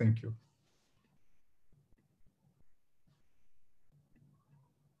 Thank you.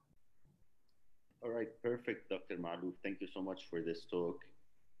 All right, perfect, Dr. Maalouf. Thank you so much for this talk.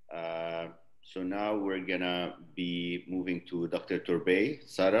 So now we're gonna be moving to Dr. Torbey.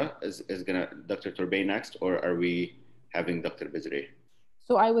 Sarah is gonna, Dr. Torbey next, or are we having Dr. Bizri?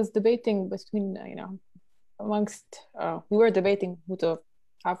 So I was debating between, amongst, we were debating who to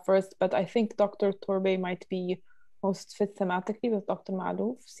have first, but I think Dr. Torbey might be most fit thematically with Dr.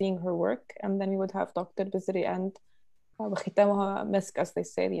 Maalouf, seeing her work, and then we would have Dr. Bizri and Misk, as they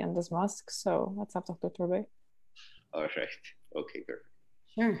say, the end is musk. So let's have Dr. Torbey. All right. Okay, perfect.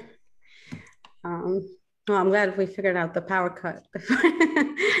 Sure. Well, I'm glad we figured out the power cut.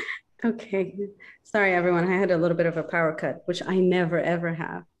 Okay. Sorry, everyone. I had a little bit of a power cut, which I never, ever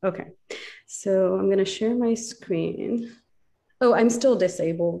have. Okay. So I'm going to share my screen. Oh, I'm still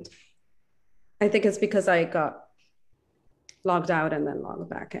disabled. I think it's because I got logged out and then logged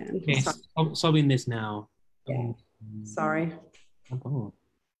back in. Okay, solving this now. Yeah. Sorry. Oh.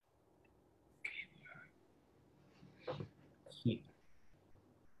 Here.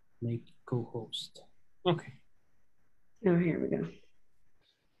 Make co-host. Okay. Oh, here we go.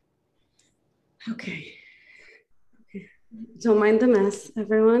 Okay. Don't mind the mess,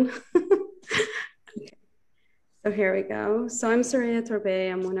 everyone. Okay. So here we go. So I'm Souraya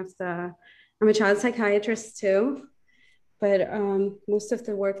Torbey. I'm a child psychiatrist too, but most of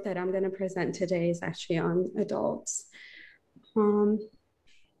the work that I'm going to present today is actually on adults.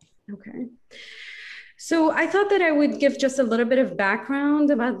 Okay. So I thought that I would give just a little bit of background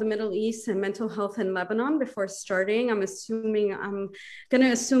about the Middle East and mental health in Lebanon before starting. I'm going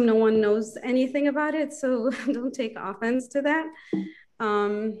to assume no one knows anything about it, so don't take offense to that.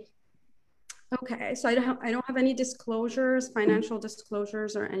 Okay, so I don't have any disclosures, financial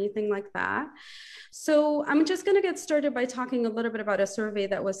disclosures or anything like that. So I'm just going to get started by talking a little bit about a survey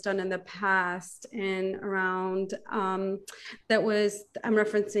that was done in the past and around, I'm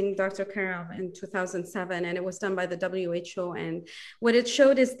referencing Dr. Karam in 2007, and it was done by the WHO. And what it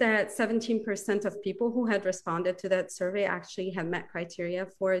showed is that 17% of people who had responded to that survey actually had met criteria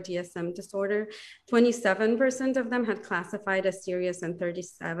for a DSM disorder. 27% of them had classified as serious and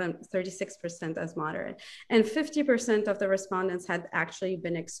 36% as moderate. And 50% of the respondents had actually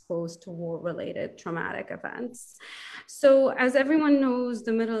been exposed to war-related traumatic events. So as everyone knows,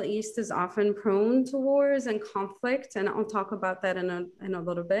 the Middle East is often prone to wars and conflict, and I'll talk about that in a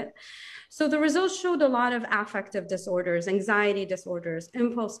little bit. So the results showed a lot of affective disorders, anxiety disorders,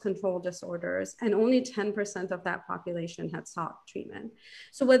 impulse control disorders, and only 10% of that population had sought treatment.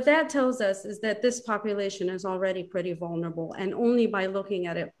 So what that tells us is that this population is already pretty vulnerable, and only by looking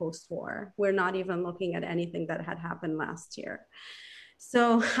at it post-war. We're not even looking at anything that had happened last year.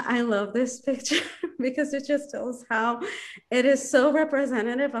 So I love this picture because it just shows how it is so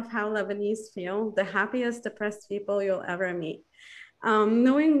representative of how Lebanese feel, the happiest depressed people you'll ever meet.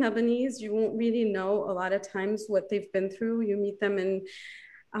 Knowing Lebanese, you won't really know a lot of times what they've been through. You meet them in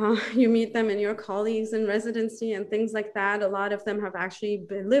your colleagues in residency and things like that. A lot of them have actually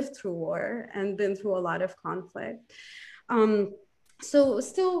lived through war and been through a lot of conflict. So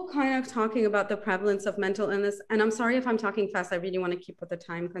still kind of talking about the prevalence of mental illness, and I'm sorry if I'm talking fast, I really want to keep with the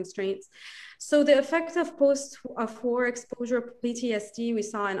time constraints. So the effect of post-war exposure PTSD, we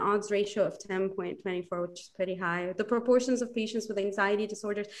saw an odds ratio of 10.24, which is pretty high. The proportions of patients with anxiety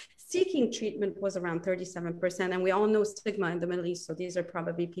disorders seeking treatment was around 37%, and we all know stigma in the Middle East, so these are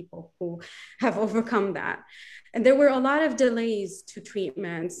probably people who have overcome that. And there were a lot of delays to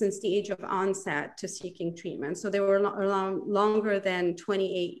treatment since the age of onset to seeking treatment. So they were longer than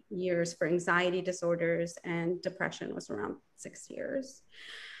 28 years for anxiety disorders, and depression was around 6 years.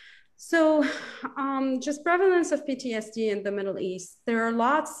 So just prevalence of PTSD in the Middle East, there's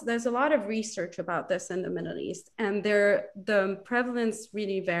a lot of research about this in the Middle East, and the prevalence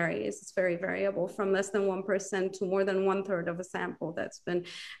really varies. It's very variable, from less than 1% to more than 1/3 of a sample that's been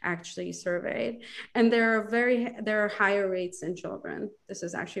actually surveyed. And there are higher rates in children. This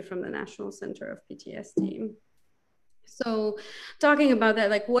is actually from the National Center of PTSD. So talking about that,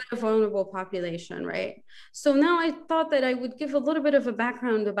 like what a vulnerable population, right? So now I thought that I would give a little bit of a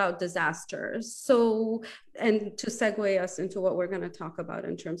background about disasters. So, and to segue us into what we're going to talk about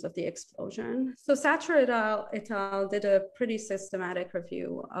in terms of the explosion. So Satra et al. Did a pretty systematic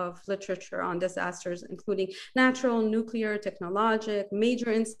review of literature on disasters, including natural, nuclear, technologic,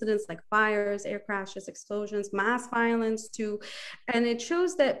 major incidents like fires, air crashes, explosions, mass violence too. And it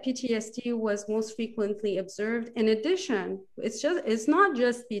shows that PTSD was most frequently observed. In addition, it's not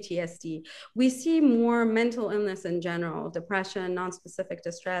just PTSD. We see more mental illness in general, depression, non-specific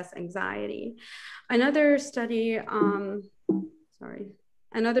distress, anxiety. Another study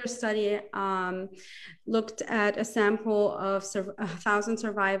looked at a sample of 1,000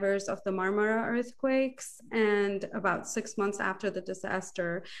 survivors of the Marmara earthquakes, and about 6 months after the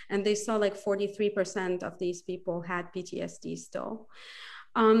disaster, and they saw like 43% of these people had PTSD still.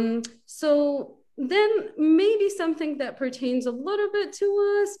 So then maybe something that pertains a little bit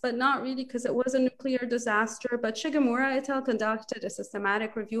to us, but not really because it was a nuclear disaster, but Shigemura et al. Conducted a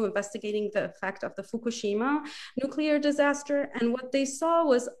systematic review investigating the effect of the Fukushima nuclear disaster. And what they saw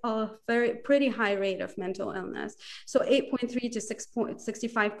was a pretty high rate of mental illness. So 8.3 to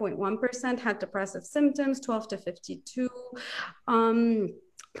 65.1% had depressive symptoms, 12 to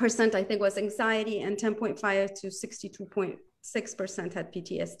 52%, I think was anxiety, and 10.5 to 62.6% had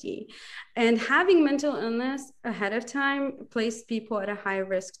PTSD. And having mental illness ahead of time placed people at a high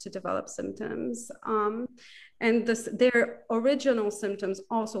risk to develop symptoms. And their original symptoms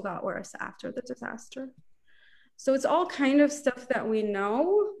also got worse after the disaster. So it's all kind of stuff that we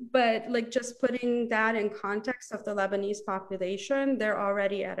know, but like just putting that in context of the Lebanese population, they're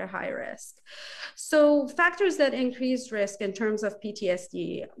already at a high risk. So factors that increase risk in terms of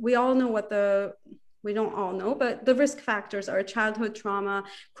PTSD, we all know we don't all know, but the risk factors are childhood trauma,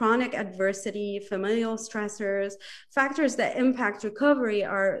 chronic adversity, familial stressors. Factors that impact recovery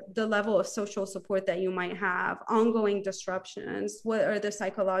are the level of social support that you might have, ongoing disruptions, what are the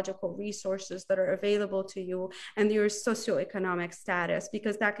psychological resources that are available to you, and your socioeconomic status,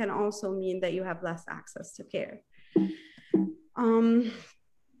 because that can also mean that you have less access to care.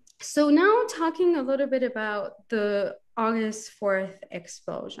 So now talking a little bit about the August 4th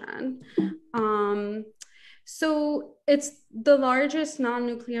explosion. So it's the largest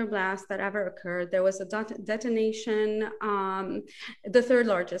non-nuclear blast that ever occurred. There was a detonation, the third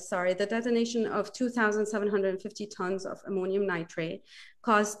largest, sorry, the detonation of 2,750 tons of ammonium nitrate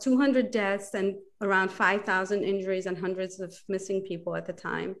caused 200 deaths and around 5,000 injuries and hundreds of missing people at the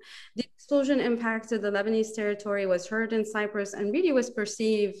time. The explosion impacted the Lebanese territory, was heard in Cyprus, and really was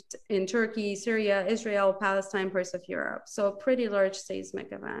perceived in Turkey, Syria, Israel, Palestine, parts of Europe. So a pretty large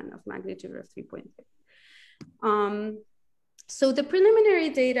seismic event of magnitude of 3.3. So the preliminary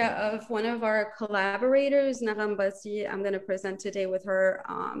data of one of our collaborators, Naram Basi, I'm going to present today with her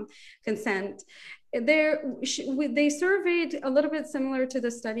consent. They surveyed a little bit similar to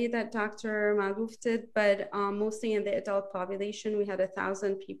the study that Dr. Maalouf did, but mostly in the adult population. We had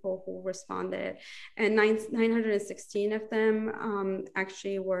 1,000 people who responded, and 916 of them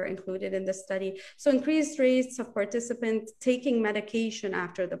actually were included in the study. So increased rates of participants taking medication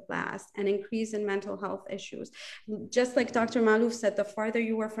after the blast, and increase in mental health issues. Just like Dr. Maalouf said, the farther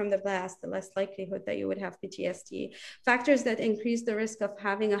you were from the blast, the less likelihood that you would have PTSD. Factors that increase the risk of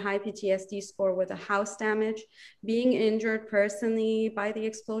having a high PTSD score were the house damage, being injured personally by the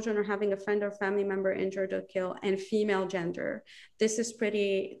explosion, or having a friend or family member injured or killed, and female gender. This is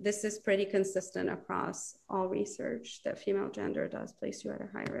pretty consistent across all research that female gender does place you at a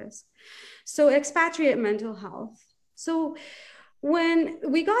high risk. So expatriate mental health. So when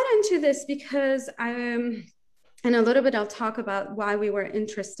we got into this, because and a little bit, I'll talk about why we were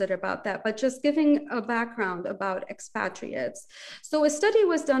interested about that, but just giving a background about expatriates. So a study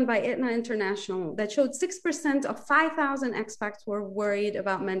was done by ITNA International that showed 6% of 5,000 expats were worried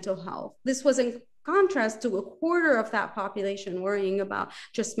about mental health. This was in contrast to a quarter of that population worrying about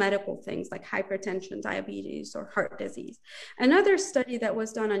just medical things like hypertension, diabetes, or heart disease. Another study that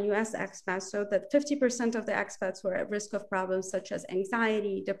was done on US expats showed that 50% of the expats were at risk of problems such as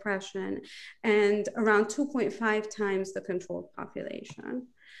anxiety, depression, and around 2.5 times the controlled population.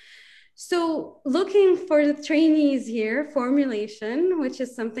 So looking for the trainees here, formulation, which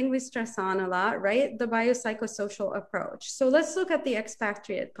is something we stress on a lot, right? The biopsychosocial approach. So let's look at the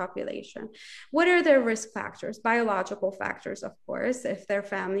expatriate population. What are their risk factors? Biological factors, of course, if their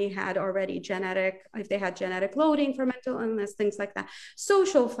family had already if they had genetic loading for mental illness, things like that.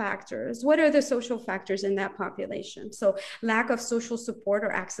 Social factors. What are the social factors in that population? So lack of social support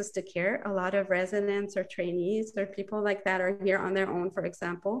or access to care. A lot of residents or trainees or people like that are here on their own, for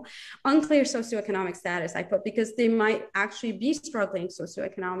example. Unclear socioeconomic status, I put, because they might actually be struggling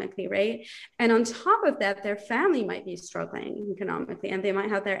socioeconomically, right? And on top of that, their family might be struggling economically, and they might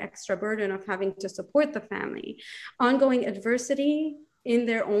have their extra burden of having to support the family. Ongoing adversity in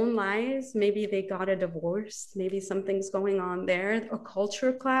their own lives, maybe they got a divorce, maybe something's going on there, a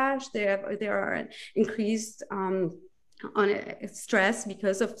culture clash, there are increased on stress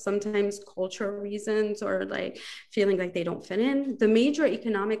because of sometimes cultural reasons, or like feeling like they don't fit in. The major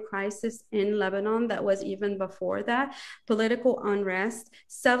economic crisis in Lebanon that was even before that, political unrest,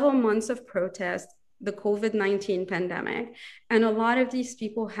 several months of protest, the COVID-19 pandemic. And a lot of these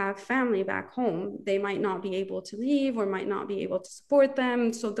people have family back home. They might not be able to leave or might not be able to support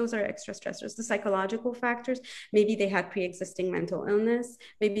them. So those are extra stressors. The psychological factors, maybe they had pre-existing mental illness.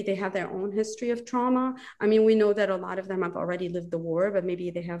 Maybe they have their own history of trauma. I mean, we know that a lot of them have already lived the war, but maybe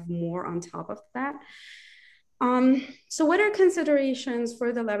they have more on top of that. So what are considerations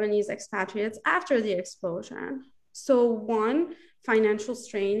for the Lebanese expatriates after the explosion? So one, financial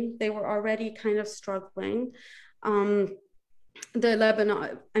strain. They were already kind of struggling. The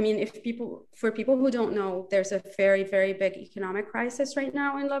Lebanon, I mean, for people who don't know, there's a very, very big economic crisis right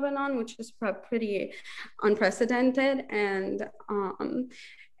now in Lebanon, which is pretty unprecedented.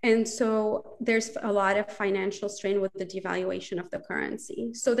 And so there's a lot of financial strain with the devaluation of the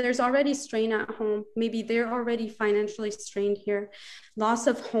currency. So there's already strain at home. Maybe they're already financially strained here. Loss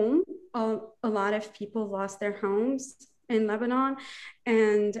of home. A lot of people lost their homes in Lebanon,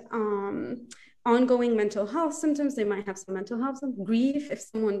 and ongoing mental health symptoms. They might have some mental health symptoms, grief if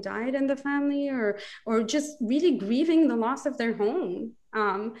someone died in the family, or just really grieving the loss of their home.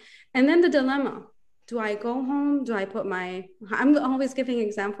 And then the dilemma. Do I go home? Do I put I'm always giving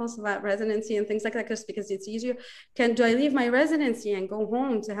examples about residency and things like that just because it's easier. Do I leave my residency and go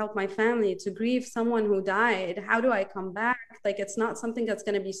home to help my family, to grieve someone who died? How do I come back? Like, it's not something that's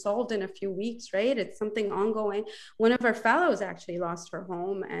going to be solved in a few weeks, right? It's something ongoing. One of our fellows actually lost her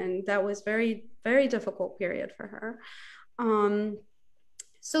home, and that was very, very difficult period for her.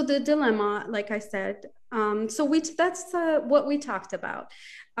 So the dilemma, like I said, that's what we talked about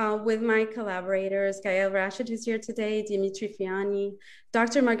with my collaborators. Joelle Abi-Rached is here today, Dimitri Fiani,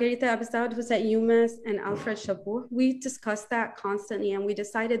 Dr. Margarita Abizad, who's at UMass, and Alfred Chabour. We discussed that constantly, and we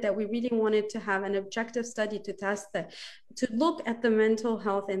decided that we really wanted to have an objective study to test that, to look at the mental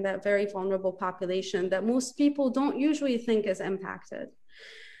health in that very vulnerable population that most people don't usually think is impacted.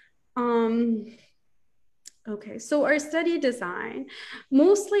 Okay, so our study design,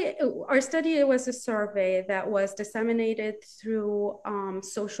 mostly our study was a survey that was disseminated through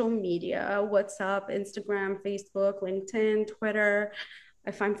social media, WhatsApp, Instagram, Facebook, LinkedIn, Twitter.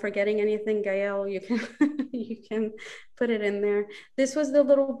 If I'm forgetting anything, Gael, you can put it in there. This was the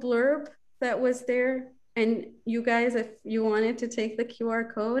little blurb that was there. And you guys, if you wanted to take the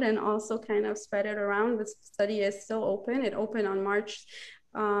QR code and also kind of spread it around, this study is still open. It opened on March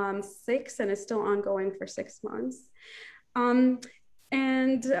 6 and is still ongoing for 6 months.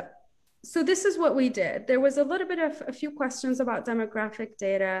 So this is what we did. There was a little bit of a few questions about demographic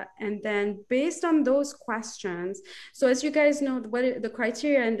data, and then based on those questions, so as you guys know, what the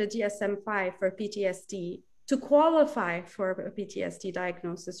criteria in the DSM-5 for PTSD, to qualify for a PTSD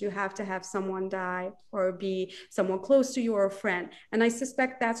diagnosis, you have to have someone die or be someone close to you or a friend. And I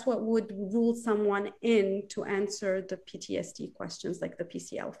suspect that's what would rule someone in to answer the PTSD questions like the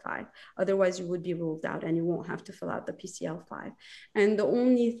PCL-5. Otherwise, you would be ruled out and you won't have to fill out the PCL-5. And the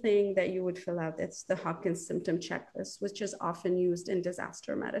only thing that you would fill out, that's the Hopkins symptom checklist, which is often used in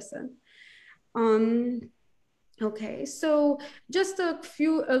disaster medicine. Okay, so just a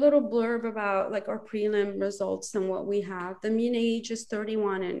little blurb about like our prelim results and what we have. The mean age is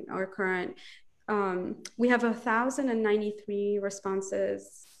 31 in our current, we have 1,093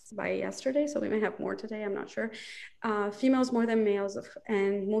 responses by yesterday, so we may have more today, I'm not sure. Females more than males,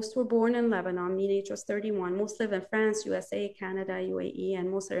 and most were born in Lebanon. Mean age was 31. Most live in France, USA, Canada, UAE,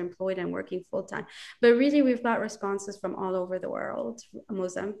 and most are employed and working full-time. But really, we've got responses from all over the world: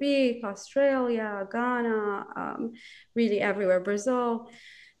 Mozambique, Australia, Ghana, really everywhere, Brazil.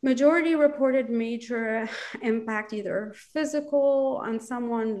 Majority reported major impact, either physical on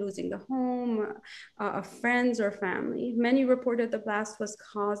someone losing the home, of friends or family. Many reported the blast was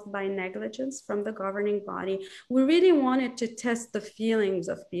caused by negligence from the governing body. We really wanted to test the feelings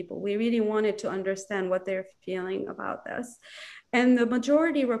of people. We really wanted to understand what they're feeling about this. And the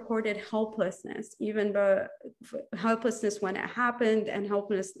majority reported helplessness, even the helplessness when it happened, and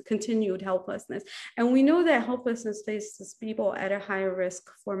continued helplessness. And we know that helplessness places people at a higher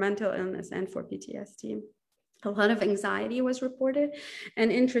risk for mental illness and for PTSD. A lot of anxiety was reported.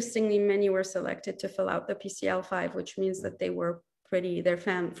 And interestingly, many were selected to fill out the PCL-5, which means that they were their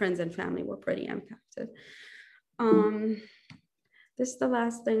friends and family were pretty impacted. This is the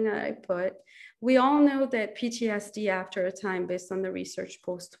last thing that I put. We all know that PTSD after a time, based on the research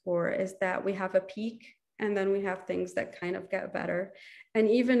post-war, is that we have a peak and then we have things that kind of get better. And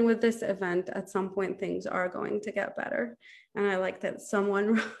even with this event, at some point, things are going to get better. And I like that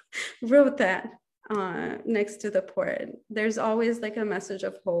someone wrote that next to the port. There's always like a message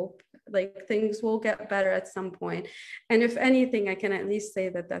of hope, like things will get better at some point. And if anything, I can at least say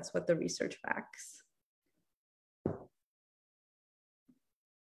that that's what the research backs.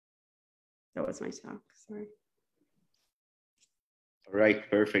 That was my talk, sorry. All right,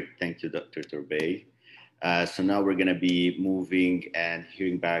 perfect. Thank you, Dr. Torbey. So now we're gonna be moving and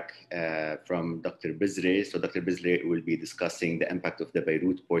hearing back from Dr. Bizri. So Dr. Bizri will be discussing the impact of the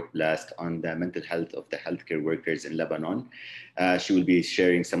Beirut port blast on the mental health of the healthcare workers in Lebanon. She will be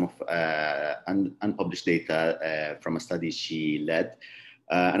sharing some of unpublished data from a study she led.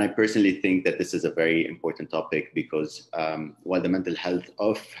 And I personally think that this is a very important topic because while the mental health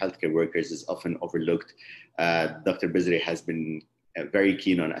of healthcare workers is often overlooked, Dr. Bizri has been very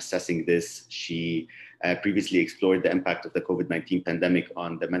keen on assessing this. She previously explored the impact of the COVID-19 pandemic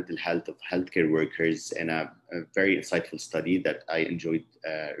on the mental health of healthcare workers in a very insightful study that I enjoyed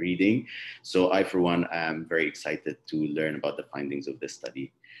reading. So I, for one, am very excited to learn about the findings of this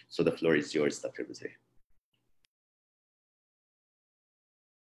study. So the floor is yours, Dr. Bizri.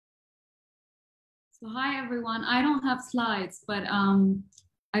 So hi everyone, I don't have slides, but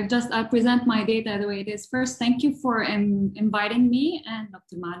I'll present my data the way it is. First, thank you for inviting me and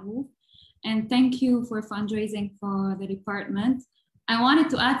Dr. Maalouf, and thank you for fundraising for the department. I wanted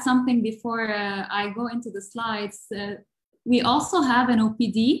to add something before I go into the slides. We also have an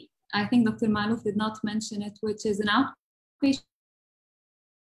OPD. I think Dr. Maalouf did not mention it, which is an outpatient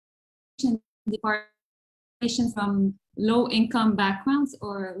department from low-income backgrounds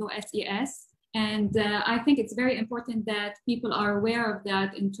or low SES. And I think it's very important that people are aware of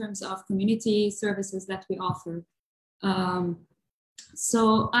that in terms of community services that we offer.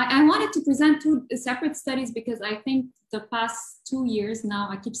 So I wanted to present two separate studies because I think the past 2 years now,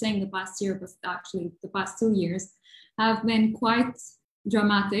 I keep saying the past year, but actually the past 2 years have been quite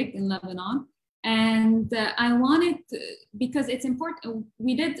dramatic in Lebanon. And I wanted to, because it's important,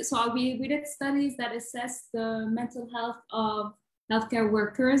 we did studies that assess the mental health of healthcare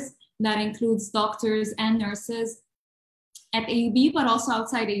workers. That includes doctors and nurses at AUB, but also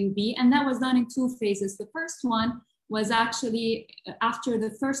outside AUB. And that was done in 2 phases. The first one was actually after the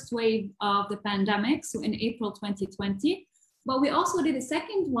first wave of the pandemic, so in April 2020. But we also did a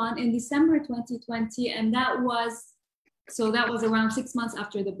second one in December 2020, and that was around 6 months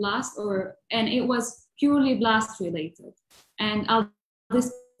after the blast, and it was purely blast related. And I'll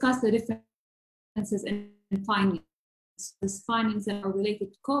discuss the differences in findings. These findings that are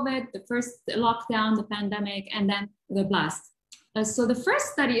related to COVID, the first lockdown, the pandemic, and then the blast. So the first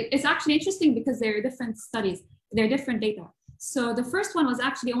study is actually interesting because there are different studies, there are different data. So the first one was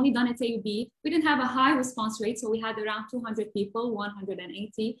actually only done at AUB. We didn't have a high response rate, so we had around 200 people,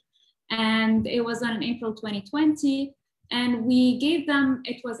 180, and it was done in April 2020. And we gave them,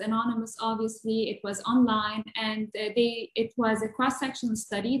 it was anonymous, obviously, it was online, and it was a cross-sectional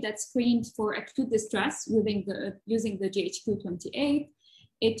study that screened for acute distress using the GHQ-28.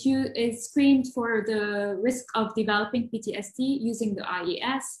 It screened for the risk of developing PTSD using the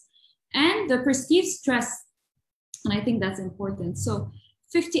IES, and the perceived stress, and I think that's important. So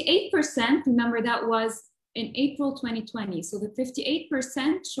 58%, remember that was in April 2020, so the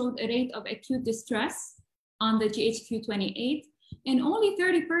 58% showed a rate of acute distress on the GHQ-28, and only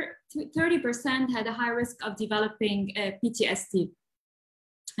 30% had a high risk of developing PTSD.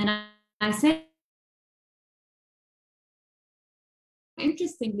 And I say,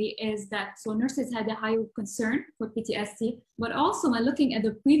 interestingly, is that so nurses had a higher concern for PTSD, but also when looking at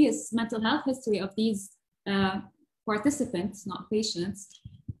the previous mental health history of these participants, not patients,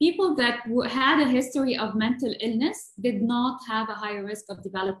 people that had a history of mental illness did not have a higher risk of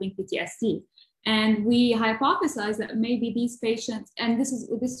developing PTSD. And we hypothesized that maybe these patients, and this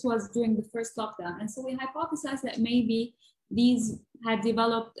was during the first lockdown, and so we hypothesized that maybe these had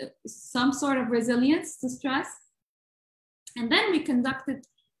developed some sort of resilience to stress. And then we conducted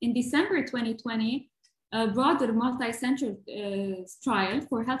in December 2020 a broader multi-center trial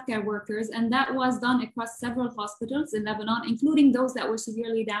for healthcare workers, and that was done across several hospitals in Lebanon, including those that were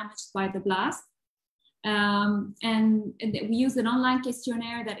severely damaged by the blast. And we used an online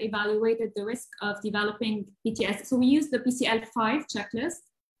questionnaire that evaluated the risk of developing PTSD. So we used the PCL-5 checklist.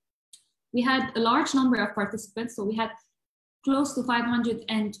 We had a large number of participants, so we had close to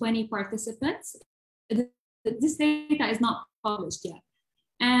 520 participants. This data is not published yet.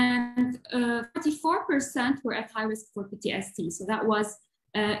 And 44% were at high risk for PTSD. So that was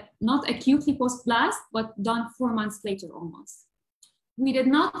not acutely post-blast, but done 4 months later almost. We did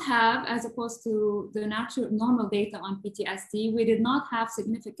not have, as opposed to the normal data on PTSD, we did not have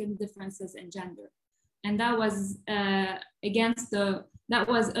significant differences in gender. And that was in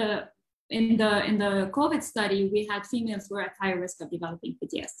the COVID study, we had females who were at high risk of developing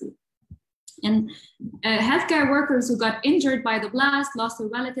PTSD. And healthcare workers who got injured by the blast, lost a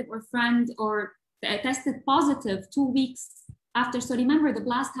relative or friend, or tested positive 2 weeks after. So remember, the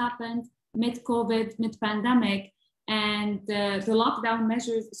blast happened mid-COVID, mid-pandemic, and the lockdown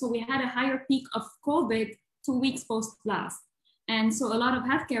measures. So we had a higher peak of COVID 2 weeks post-blast. And so a lot of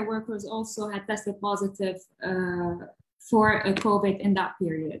healthcare workers also had tested positive for COVID in that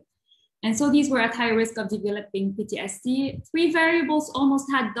period. And so these were at high risk of developing PTSD. 3 variables almost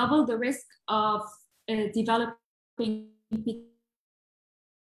had double the risk of developing PTSD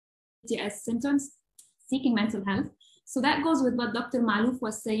symptoms, seeking mental health. So that goes with what Dr. Maalouf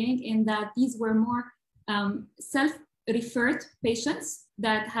was saying, in that these were more self-referred patients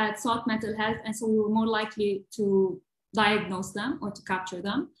that had sought mental health, and so we were more likely to diagnose them or to capture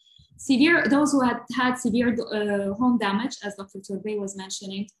them. Those who had severe home damage, as Dr. Torbey was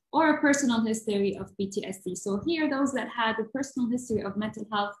mentioning, or a personal history of PTSD. So here, those that had a personal history of mental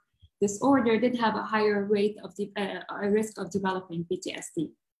health disorder did have a higher rate of risk of developing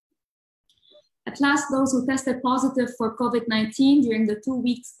PTSD. At last, those who tested positive for COVID-19 during the 2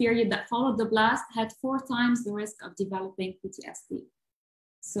 weeks period that followed the blast had 4 times the risk of developing PTSD.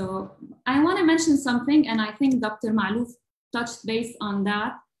 So I want to mention something, and I think Dr. Maalouf touched base on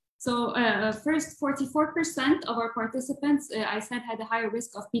that. So first, 44% of our participants, I said, had a higher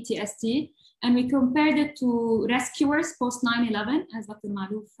risk of PTSD, and we compared it to rescuers post 9/11, as Dr.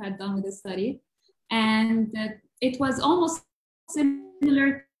 Maalouf had done with the study. And it was almost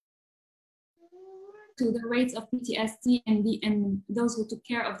similar to the rates of PTSD in those who took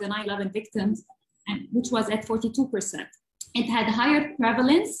care of the 9/11 victims, which was at 42%. It had higher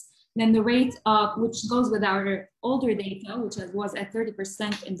prevalence than the rate of, which goes with our older data, which was at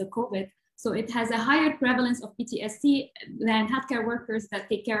 30% in the COVID. So it has a higher prevalence of PTSD than healthcare workers that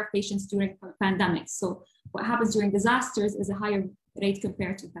take care of patients during pandemics. So what happens during disasters is a higher rate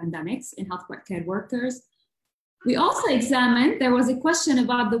compared to pandemics in healthcare workers. We also examined, there was a question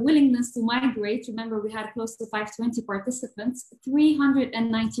about the willingness to migrate. Remember, we had close to 520 participants.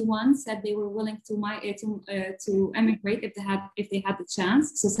 391 said they were willing to emigrate if they had the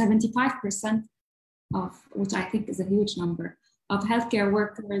chance. So 75% of, which I think is a huge number, of healthcare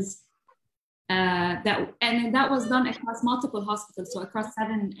workers and that was done across multiple hospitals, so across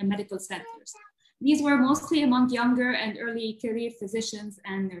 7 medical centers. These were mostly among younger and early career physicians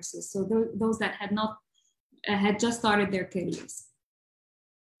and nurses. So those that had just started their careers.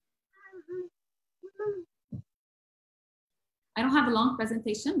 I don't have a long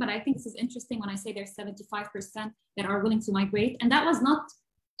presentation, but I think this is interesting when I say there's 75% that are willing to migrate. And that was not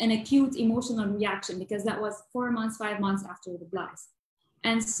an acute emotional reaction, because that was 4 months, 5 months after the blast.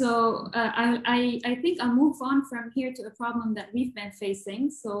 And so I think I'll move on from here to a problem that we've been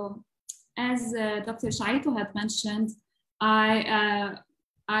facing. So as Dr. Cheaito had mentioned,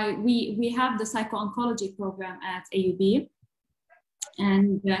 we have the psycho-oncology program at AUB.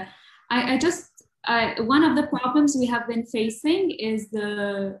 And one of the problems we have been facing is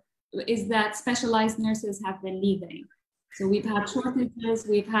that specialized nurses have been leaving. So we've had shortages,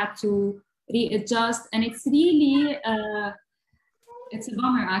 we've had to readjust, and it's really, it's a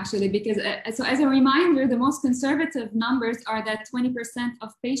bummer actually, because so as a reminder, the most conservative numbers are that 20% of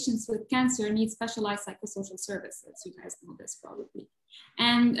patients with cancer need specialized psychosocial services. You guys know this probably.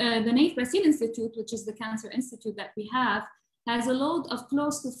 And the Nate Racine Institute, which is the cancer institute that we have, has a load of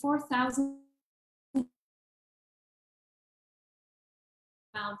close to 4,000,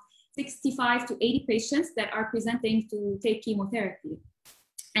 around 65 to 80 patients that are presenting to take chemotherapy.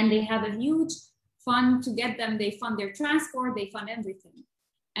 And they have a huge fund to get them. They fund their transport, they fund everything.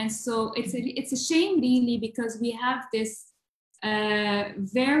 And so it's a shame really, because we have this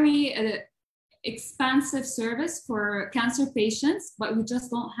very expansive service for cancer patients, but we just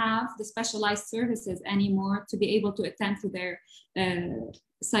don't have the specialized services anymore to be able to attend to their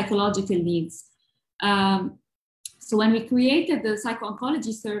psychological needs. So when we created the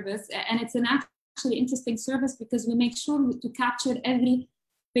psycho-oncology service, and it's an actually interesting service because we make sure to capture every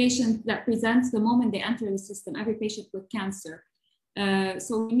patient that presents the moment they enter the system, every patient with cancer.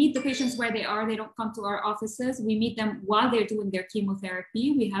 So we meet the patients where they are. They don't come to our offices. We meet them while they're doing their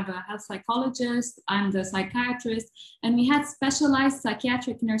chemotherapy. We have a health psychologist, I'm the psychiatrist, and we had specialized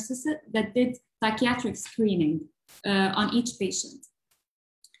psychiatric nurses that did psychiatric screening on each patient.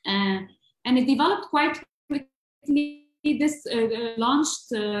 And it developed quite quickly. This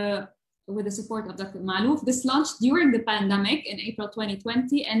launched with the support of Dr. Maalouf. This launched during the pandemic in April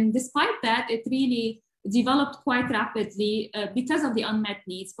 2020. And despite that, it really developed quite rapidly because of the unmet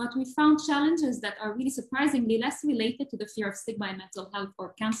needs. But we found challenges that are really surprisingly less related to the fear of stigma in mental health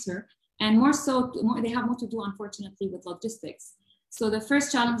or cancer, and more so, they have more to do, unfortunately, with logistics. So the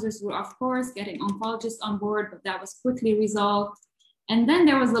first challenges were, of course, getting oncologists on board, but that was quickly resolved. And then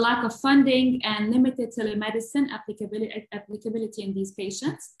there was the lack of funding and limited telemedicine applicability in these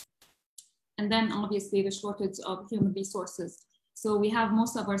patients. And then obviously the shortage of human resources. So we have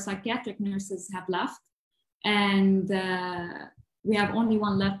most of our psychiatric nurses have left, and we have only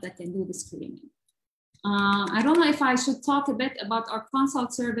one left that can do the screening. I don't know if I should talk a bit about our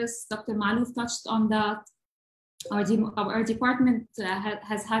consult service. Dr. Maalouf touched on that. Our department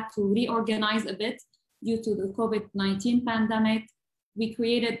has had to reorganize a bit due to the COVID-19 pandemic. We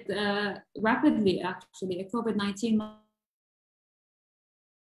created rapidly, actually, a COVID-19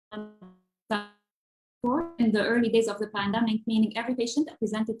 in the early days of the pandemic, meaning every patient that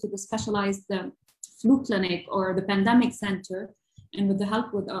presented to the specialized flu clinic or the pandemic center, and with the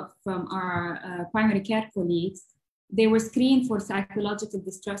help from our primary care colleagues, they were screened for psychological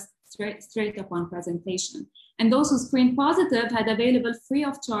distress straight upon presentation. And those who screened positive had available free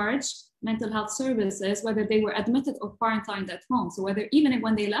of charge mental health services, whether they were admitted or quarantined at home. So even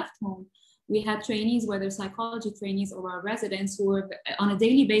when they left home, we had trainees, whether psychology trainees or our residents, who were on a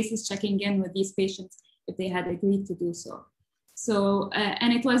daily basis checking in with these patients if they had agreed to do so. So,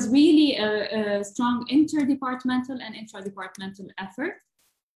 and it was really a strong interdepartmental and intradepartmental effort.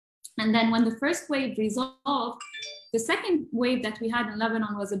 And then when the first wave resolved, the second wave that we had in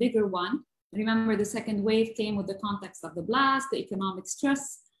Lebanon was a bigger one. Remember, the second wave came with the context of the blast, the economic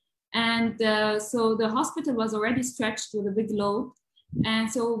stress. And so the hospital was already stretched with a big load.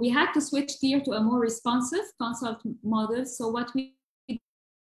 And so we had to switch gear to a more responsive consult model. So what we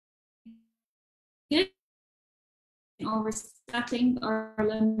did, overstepping our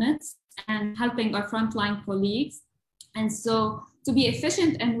limits and helping our frontline colleagues. And so to be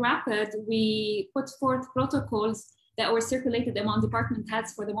efficient and rapid, we put forth protocols that were circulated among department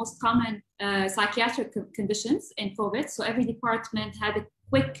heads for the most common psychiatric conditions in COVID. So every department had a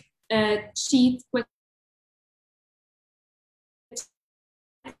quick sheet, quick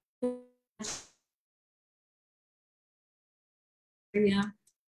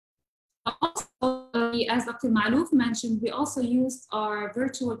Also, as Dr. Maalouf mentioned, we also used our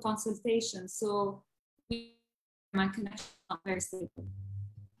virtual consultation. So my connection is not very stable.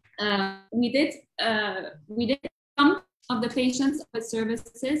 We did some of the patients with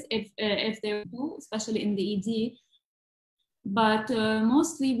services if they were, especially in the ED, but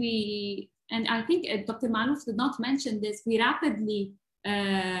mostly we, and I think Dr. Maalouf did not mention this, we rapidly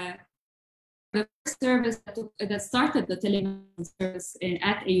the first service that started the telemedicine service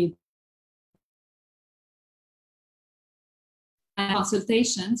at AUB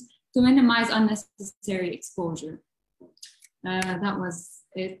consultations to minimize unnecessary exposure. That was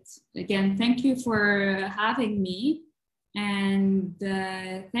it. Again, thank you for having me, and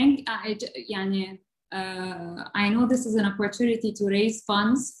I know this is an opportunity to raise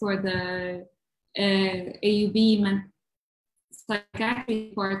funds for the AUB Psychiatry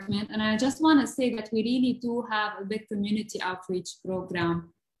Department, and I just want to say that we really do have a big community outreach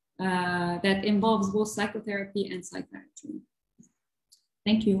program that involves both psychotherapy and psychiatry.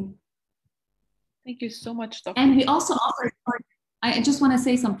 Thank you. Thank you so much, Dr. And we also offer, I just want to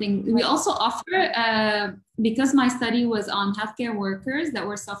say something. We also offer, because my study was on healthcare workers that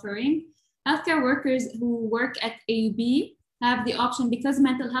were suffering, healthcare workers who work at AUB have the option, because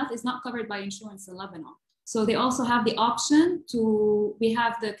mental health is not covered by insurance in Lebanon. So they also have the option to, we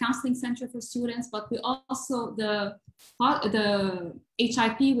have the counseling center for students, but we also, the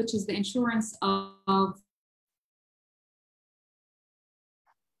HIP, which is the insurance of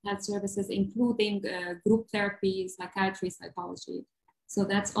health services, including group therapy, psychiatry, psychology. So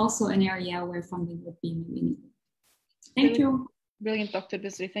that's also an area where funding would be needed. Thank you. Brilliant, Dr.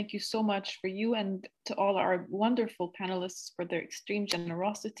 Bizri. Thank you so much for you and to all our wonderful panelists for their extreme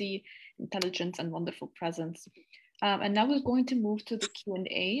generosity, intelligence, and wonderful presence. And now we're going to move to the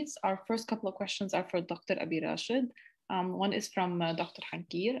Q&As. Our first couple of questions are for Dr. Abi-Rached. One is from Dr.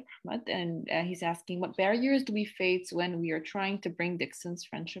 Hankir Ahmed, and he's asking, what barriers do we face when we are trying to bring Dixon's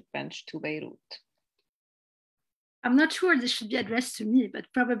Friendship Bench to Beirut? I'm not sure this should be addressed to me,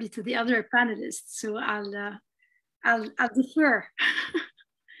 but probably to the other panelists. So I'll defer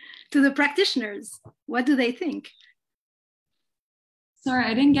to the practitioners. What do they think? Sorry,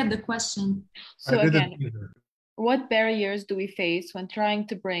 I didn't get the question. So again, what barriers do we face when trying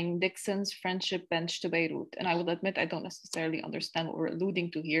to bring Dixon's Friendship Bench to Beirut? And I will admit I don't necessarily understand what we're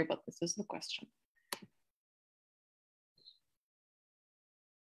alluding to here, but this is the question.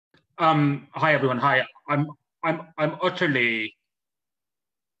 Hi everyone. Hi. I'm utterly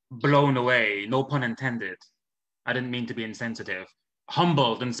blown away, no pun intended. I didn't mean to be insensitive.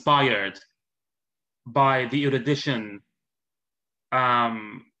 Humbled, inspired by the erudition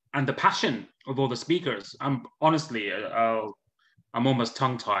and the passion of all the speakers. I'm honestly, I'm almost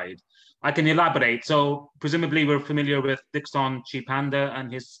tongue-tied. I can elaborate. So presumably we're familiar with Dixon Chipanda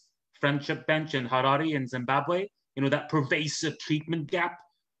and his Friendship Bench in Harare in Zimbabwe. You know, that pervasive treatment gap.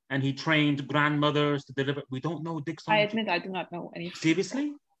 And he trained grandmothers to deliver. We don't know Dixon. I admit I do not know anything.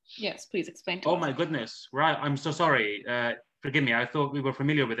 Seriously? Yes, please explain to us. Oh my goodness, right. I'm so sorry. Forgive me, I thought we were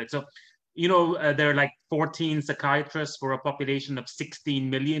familiar with it. So, you know, there are like 14 psychiatrists for a population of 16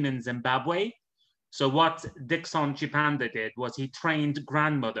 million in Zimbabwe. So what Dixon Chipanda did was he trained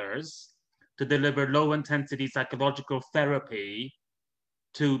grandmothers to deliver low intensity psychological therapy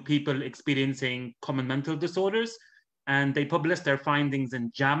to people experiencing common mental disorders. And they published their findings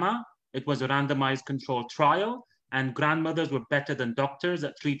in JAMA. It was a randomized controlled trial, and grandmothers were better than doctors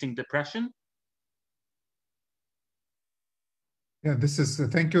at treating depression. Yeah, this is,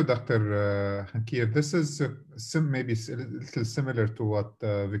 thank you, Dr. Hankir. This is maybe a little similar to what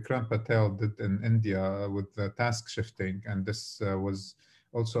Vikram Patel did in India with the task shifting. And this was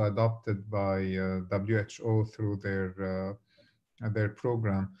also adopted by WHO through their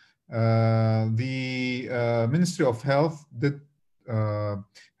program. The Ministry of Health did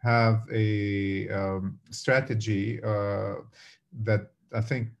have a strategy that I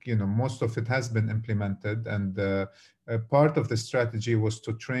think most of it has been implemented, and part of the strategy was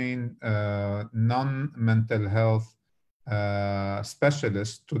to train non-mental health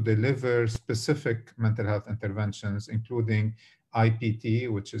specialists to deliver specific mental health interventions, including IPT,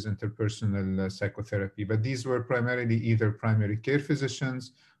 which is interpersonal psychotherapy. But these were primarily either primary care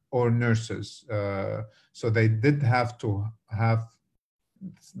physicians or nurses. So they did have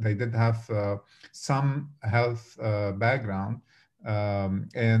some health background.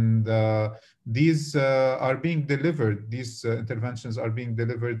 These are being delivered, these interventions are being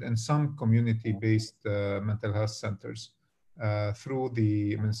delivered in some community-based mental health centers through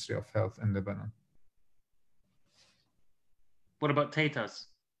the Ministry of Health in Lebanon. What about TATAs?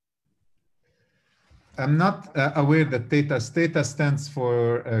 I'm not aware that TATA stands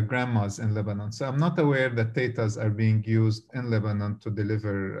for grandmas in Lebanon. So I'm not aware that TATAs are being used in Lebanon to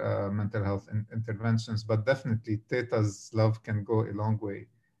deliver mental health interventions, but definitely TATA's love can go a long way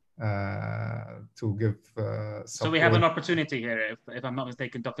to give support. So we have an opportunity here, if I'm not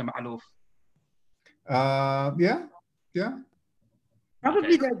mistaken, Dr. Maalouf. Yeah.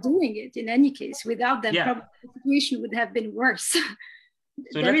 Probably they're doing it in any case. Without them, probably the situation would have been worse.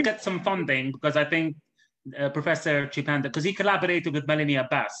 So let's get some funding, because I think Professor Cheaito, because he collaborated with Melanie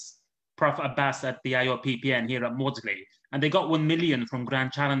Abbas, Prof. Abbas at the IOPPN here at Maudsley, and they got 1 million from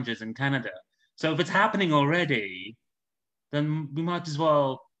Grand Challenges in Canada. So if it's happening already, then we might as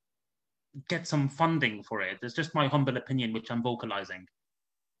well get some funding for it. It's just my humble opinion, which I'm vocalizing.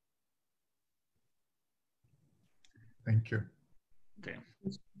 Thank you. Okay.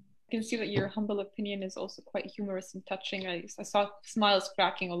 I can see that your humble opinion is also quite humorous and touching. I saw smiles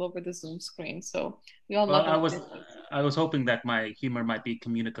cracking all over the Zoom screen, so we all love it. I was hoping that my humor might be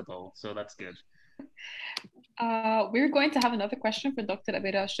communicable, so that's good. We're going to have another question for Dr.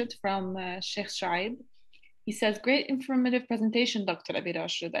 Abi-Rached from Sheikh Shuaib. He says, great informative presentation, Dr.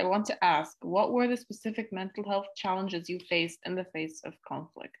 Abi-Rached. I want to ask, what were the specific mental health challenges you faced in the face of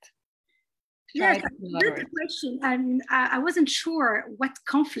conflict? Yes, good question. And I wasn't sure what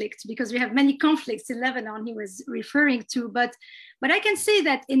conflict, because we have many conflicts in Lebanon he was referring to, but I can say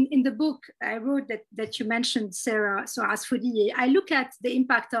that in the book I wrote that you mentioned, Sarah, so as Fadi, I look at the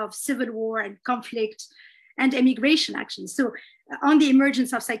impact of civil war and conflict and immigration, actually. So on the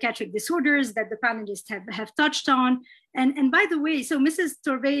emergence of psychiatric disorders that the panelists have touched on. And by the way, so Mrs.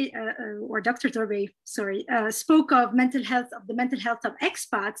 Torbey, or Dr. Torbey, sorry, spoke of mental health, of the mental health of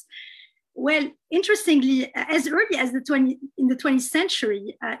expats. Well, interestingly, as early as in the 20th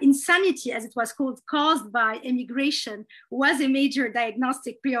century, insanity, as it was called, caused by immigration, was a major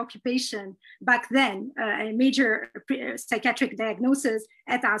diagnostic preoccupation back then, a major psychiatric diagnosis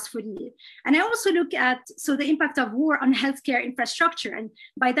at Asfuri. And I also look at the impact of war on healthcare infrastructure. And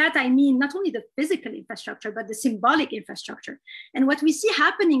by that, I mean not only the physical infrastructure, but the symbolic infrastructure. And what we see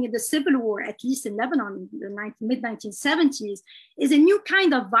happening in the civil war, at least in Lebanon in the mid-1970s, is a new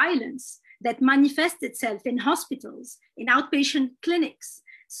kind of violence that manifests itself in hospitals, in outpatient clinics.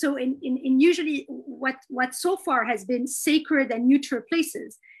 So in usually what so far has been sacred and neutral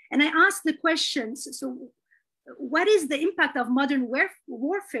places. And I asked the questions, so what is the impact of modern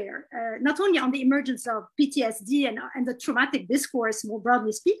warfare, not only on the emergence of PTSD and the traumatic discourse, more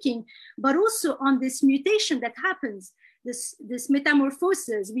broadly speaking, but also on this mutation that happens, this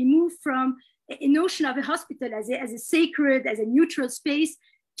metamorphosis. We move from a notion of a hospital as a sacred, as a neutral space,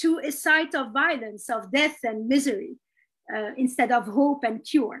 to a site of violence, of death and misery, instead of hope and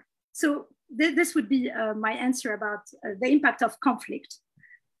cure. So this would be my answer about the impact of conflict.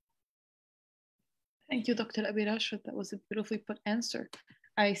 Thank you, Dr. Abi-Rached. That was a beautifully put answer.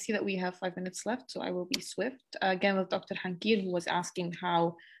 I see that we have 5 minutes left, so I will be swift. Again, with Dr. Hankir, who was asking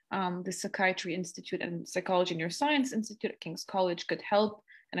how the Psychiatry Institute and Psychology and Neuroscience Institute at King's College could help.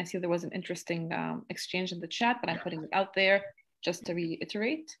 And I see there was an interesting exchange in the chat, but I'm putting it out there just to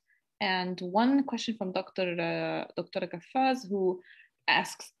reiterate. And one question from Dr. Gaffaz, who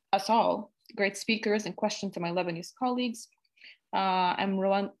asks us all, great speakers and questions to my Lebanese colleagues. I'm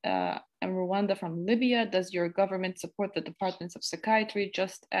Rwanda from Libya. Does your government support the departments of psychiatry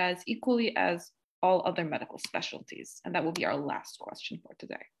just as equally as all other medical specialties? And that will be our last question for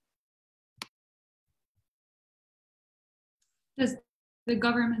today. Does the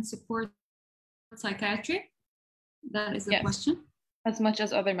government support psychiatry? That is the question. As much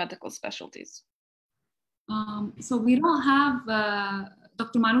as other medical specialties. So we don't have,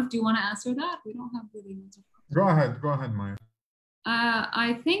 Dr. Maalouf, do you want to answer that? We don't have really much. Go ahead, Maya.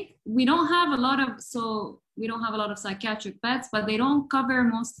 I think we don't have a lot of psychiatric beds, but they don't cover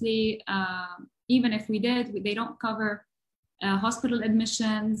mostly, even if we did, they don't cover hospital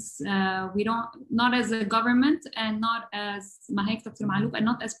admissions. We don't, not as a government and not as Mahek Dr. Maalouf, and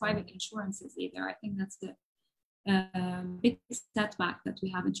not as private insurances either. I think that's the big setback that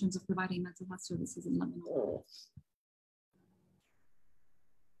we have in terms of providing mental health services in Lebanon.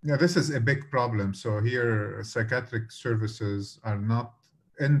 Yeah, this is a big problem. So here, psychiatric services are not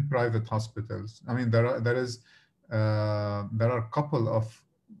in private hospitals. I mean, there are a couple of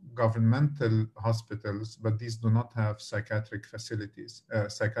governmental hospitals, but these do not have psychiatric facilities,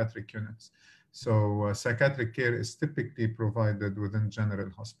 psychiatric units. So psychiatric care is typically provided within general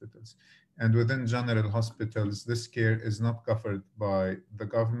hospitals. And within general hospitals, this care is not covered by the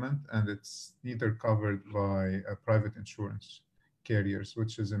government, and it's neither covered by private insurance carriers,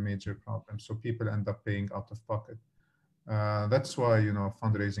 which is a major problem. So people end up paying out of pocket. That's why, you know,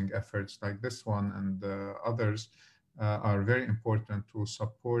 fundraising efforts like this one and others are very important to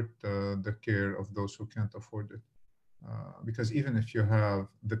support the care of those who can't afford it. Because even if you have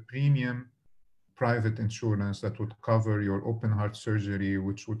the premium private insurance that would cover your open heart surgery,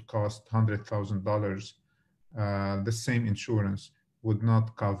 which would cost $100,000, the same insurance would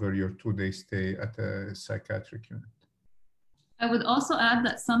not cover your 2-day stay at a psychiatric unit. I would also add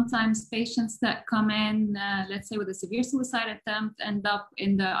that sometimes patients that come in, let's say with a severe suicide attempt, end up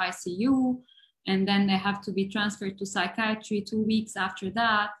in the ICU, and then they have to be transferred to psychiatry 2 weeks after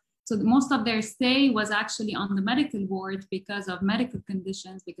that. So most of their stay was actually on the medical ward because of medical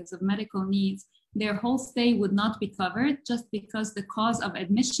conditions, because of medical needs. Their whole stay would not be covered just because the cause of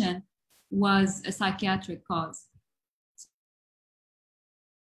admission was a psychiatric cause.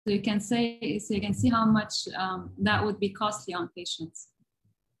 So you can see how much that would be costly on patients.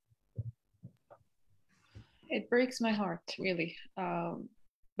 It breaks my heart, really.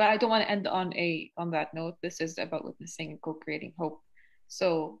 But I don't want to end on that note. This is about witnessing and co-creating hope.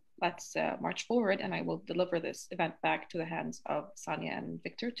 So let's march forward, and I will deliver this event back to the hands of Sanya and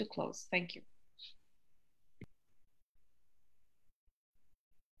Victor to close. Thank you.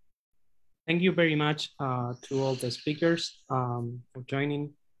 Thank you very much to all the speakers for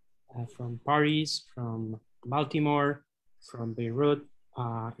joining from Paris, from Baltimore, from Beirut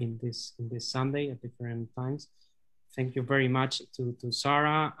in this Sunday at different times. Thank you very much to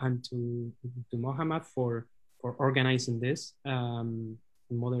Sarah and to Mohamad for organizing this,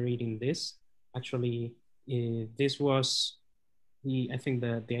 moderating this. Actually, this was I think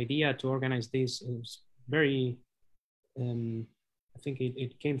the idea to organize this is very, I think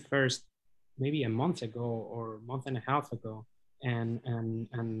it came first maybe a month ago or a month and a half ago.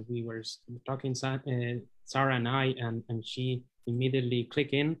 And we were talking, Sarah and I, and she immediately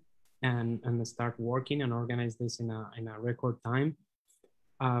clicked in and start working and organize this in a record time.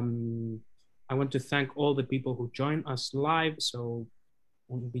 I want to thank all the people who joined us live. So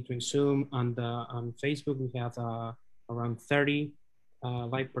between Zoom and on Facebook, we have around 30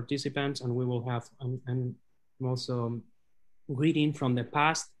 live participants, and we will have and also reading from the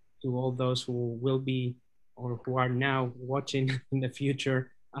past to all those who will be or who are now watching in the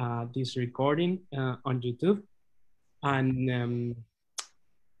future this recording on YouTube, and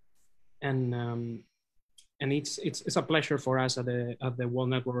it's a pleasure for us at the World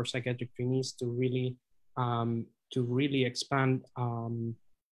Network of Psychiatric Trainees to really expand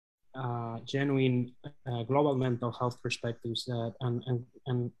genuine global mental health perspectives,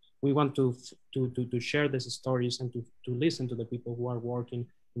 and we want to share these stories and to listen to the people who are working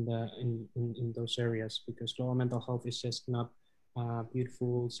in those areas, because global mental health is just not a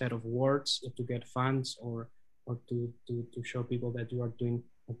beautiful set of words to get funds or to show people that you are doing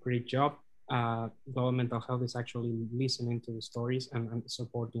a great job. Global mental health is actually listening to the stories and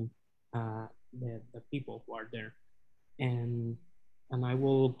supporting the people who are there. And I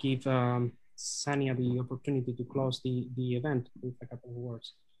will give Sanya the opportunity to close the event with a couple of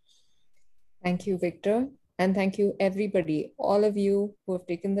words. Thank you, Victor. And thank you, everybody, all of you who have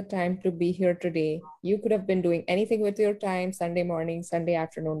taken the time to be here today. You could have been doing anything with your time, Sunday morning, Sunday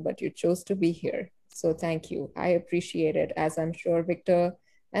afternoon, but you chose to be here. So thank you. I appreciate it, as I'm sure Victor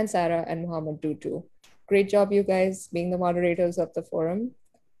and Sarah and Mohamad do too. Great job, you guys, being the moderators of the forum.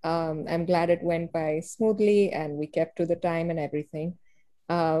 I'm glad it went by smoothly and we kept to the time and everything.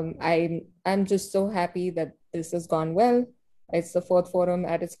 I'm just so happy that this has gone well. It's the 4th forum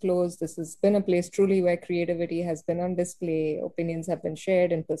at its close. This has been a place truly where creativity has been on display, opinions have been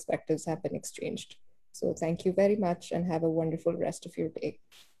shared, and perspectives have been exchanged. So thank you very much and have a wonderful rest of your day.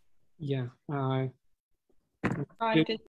 Yeah.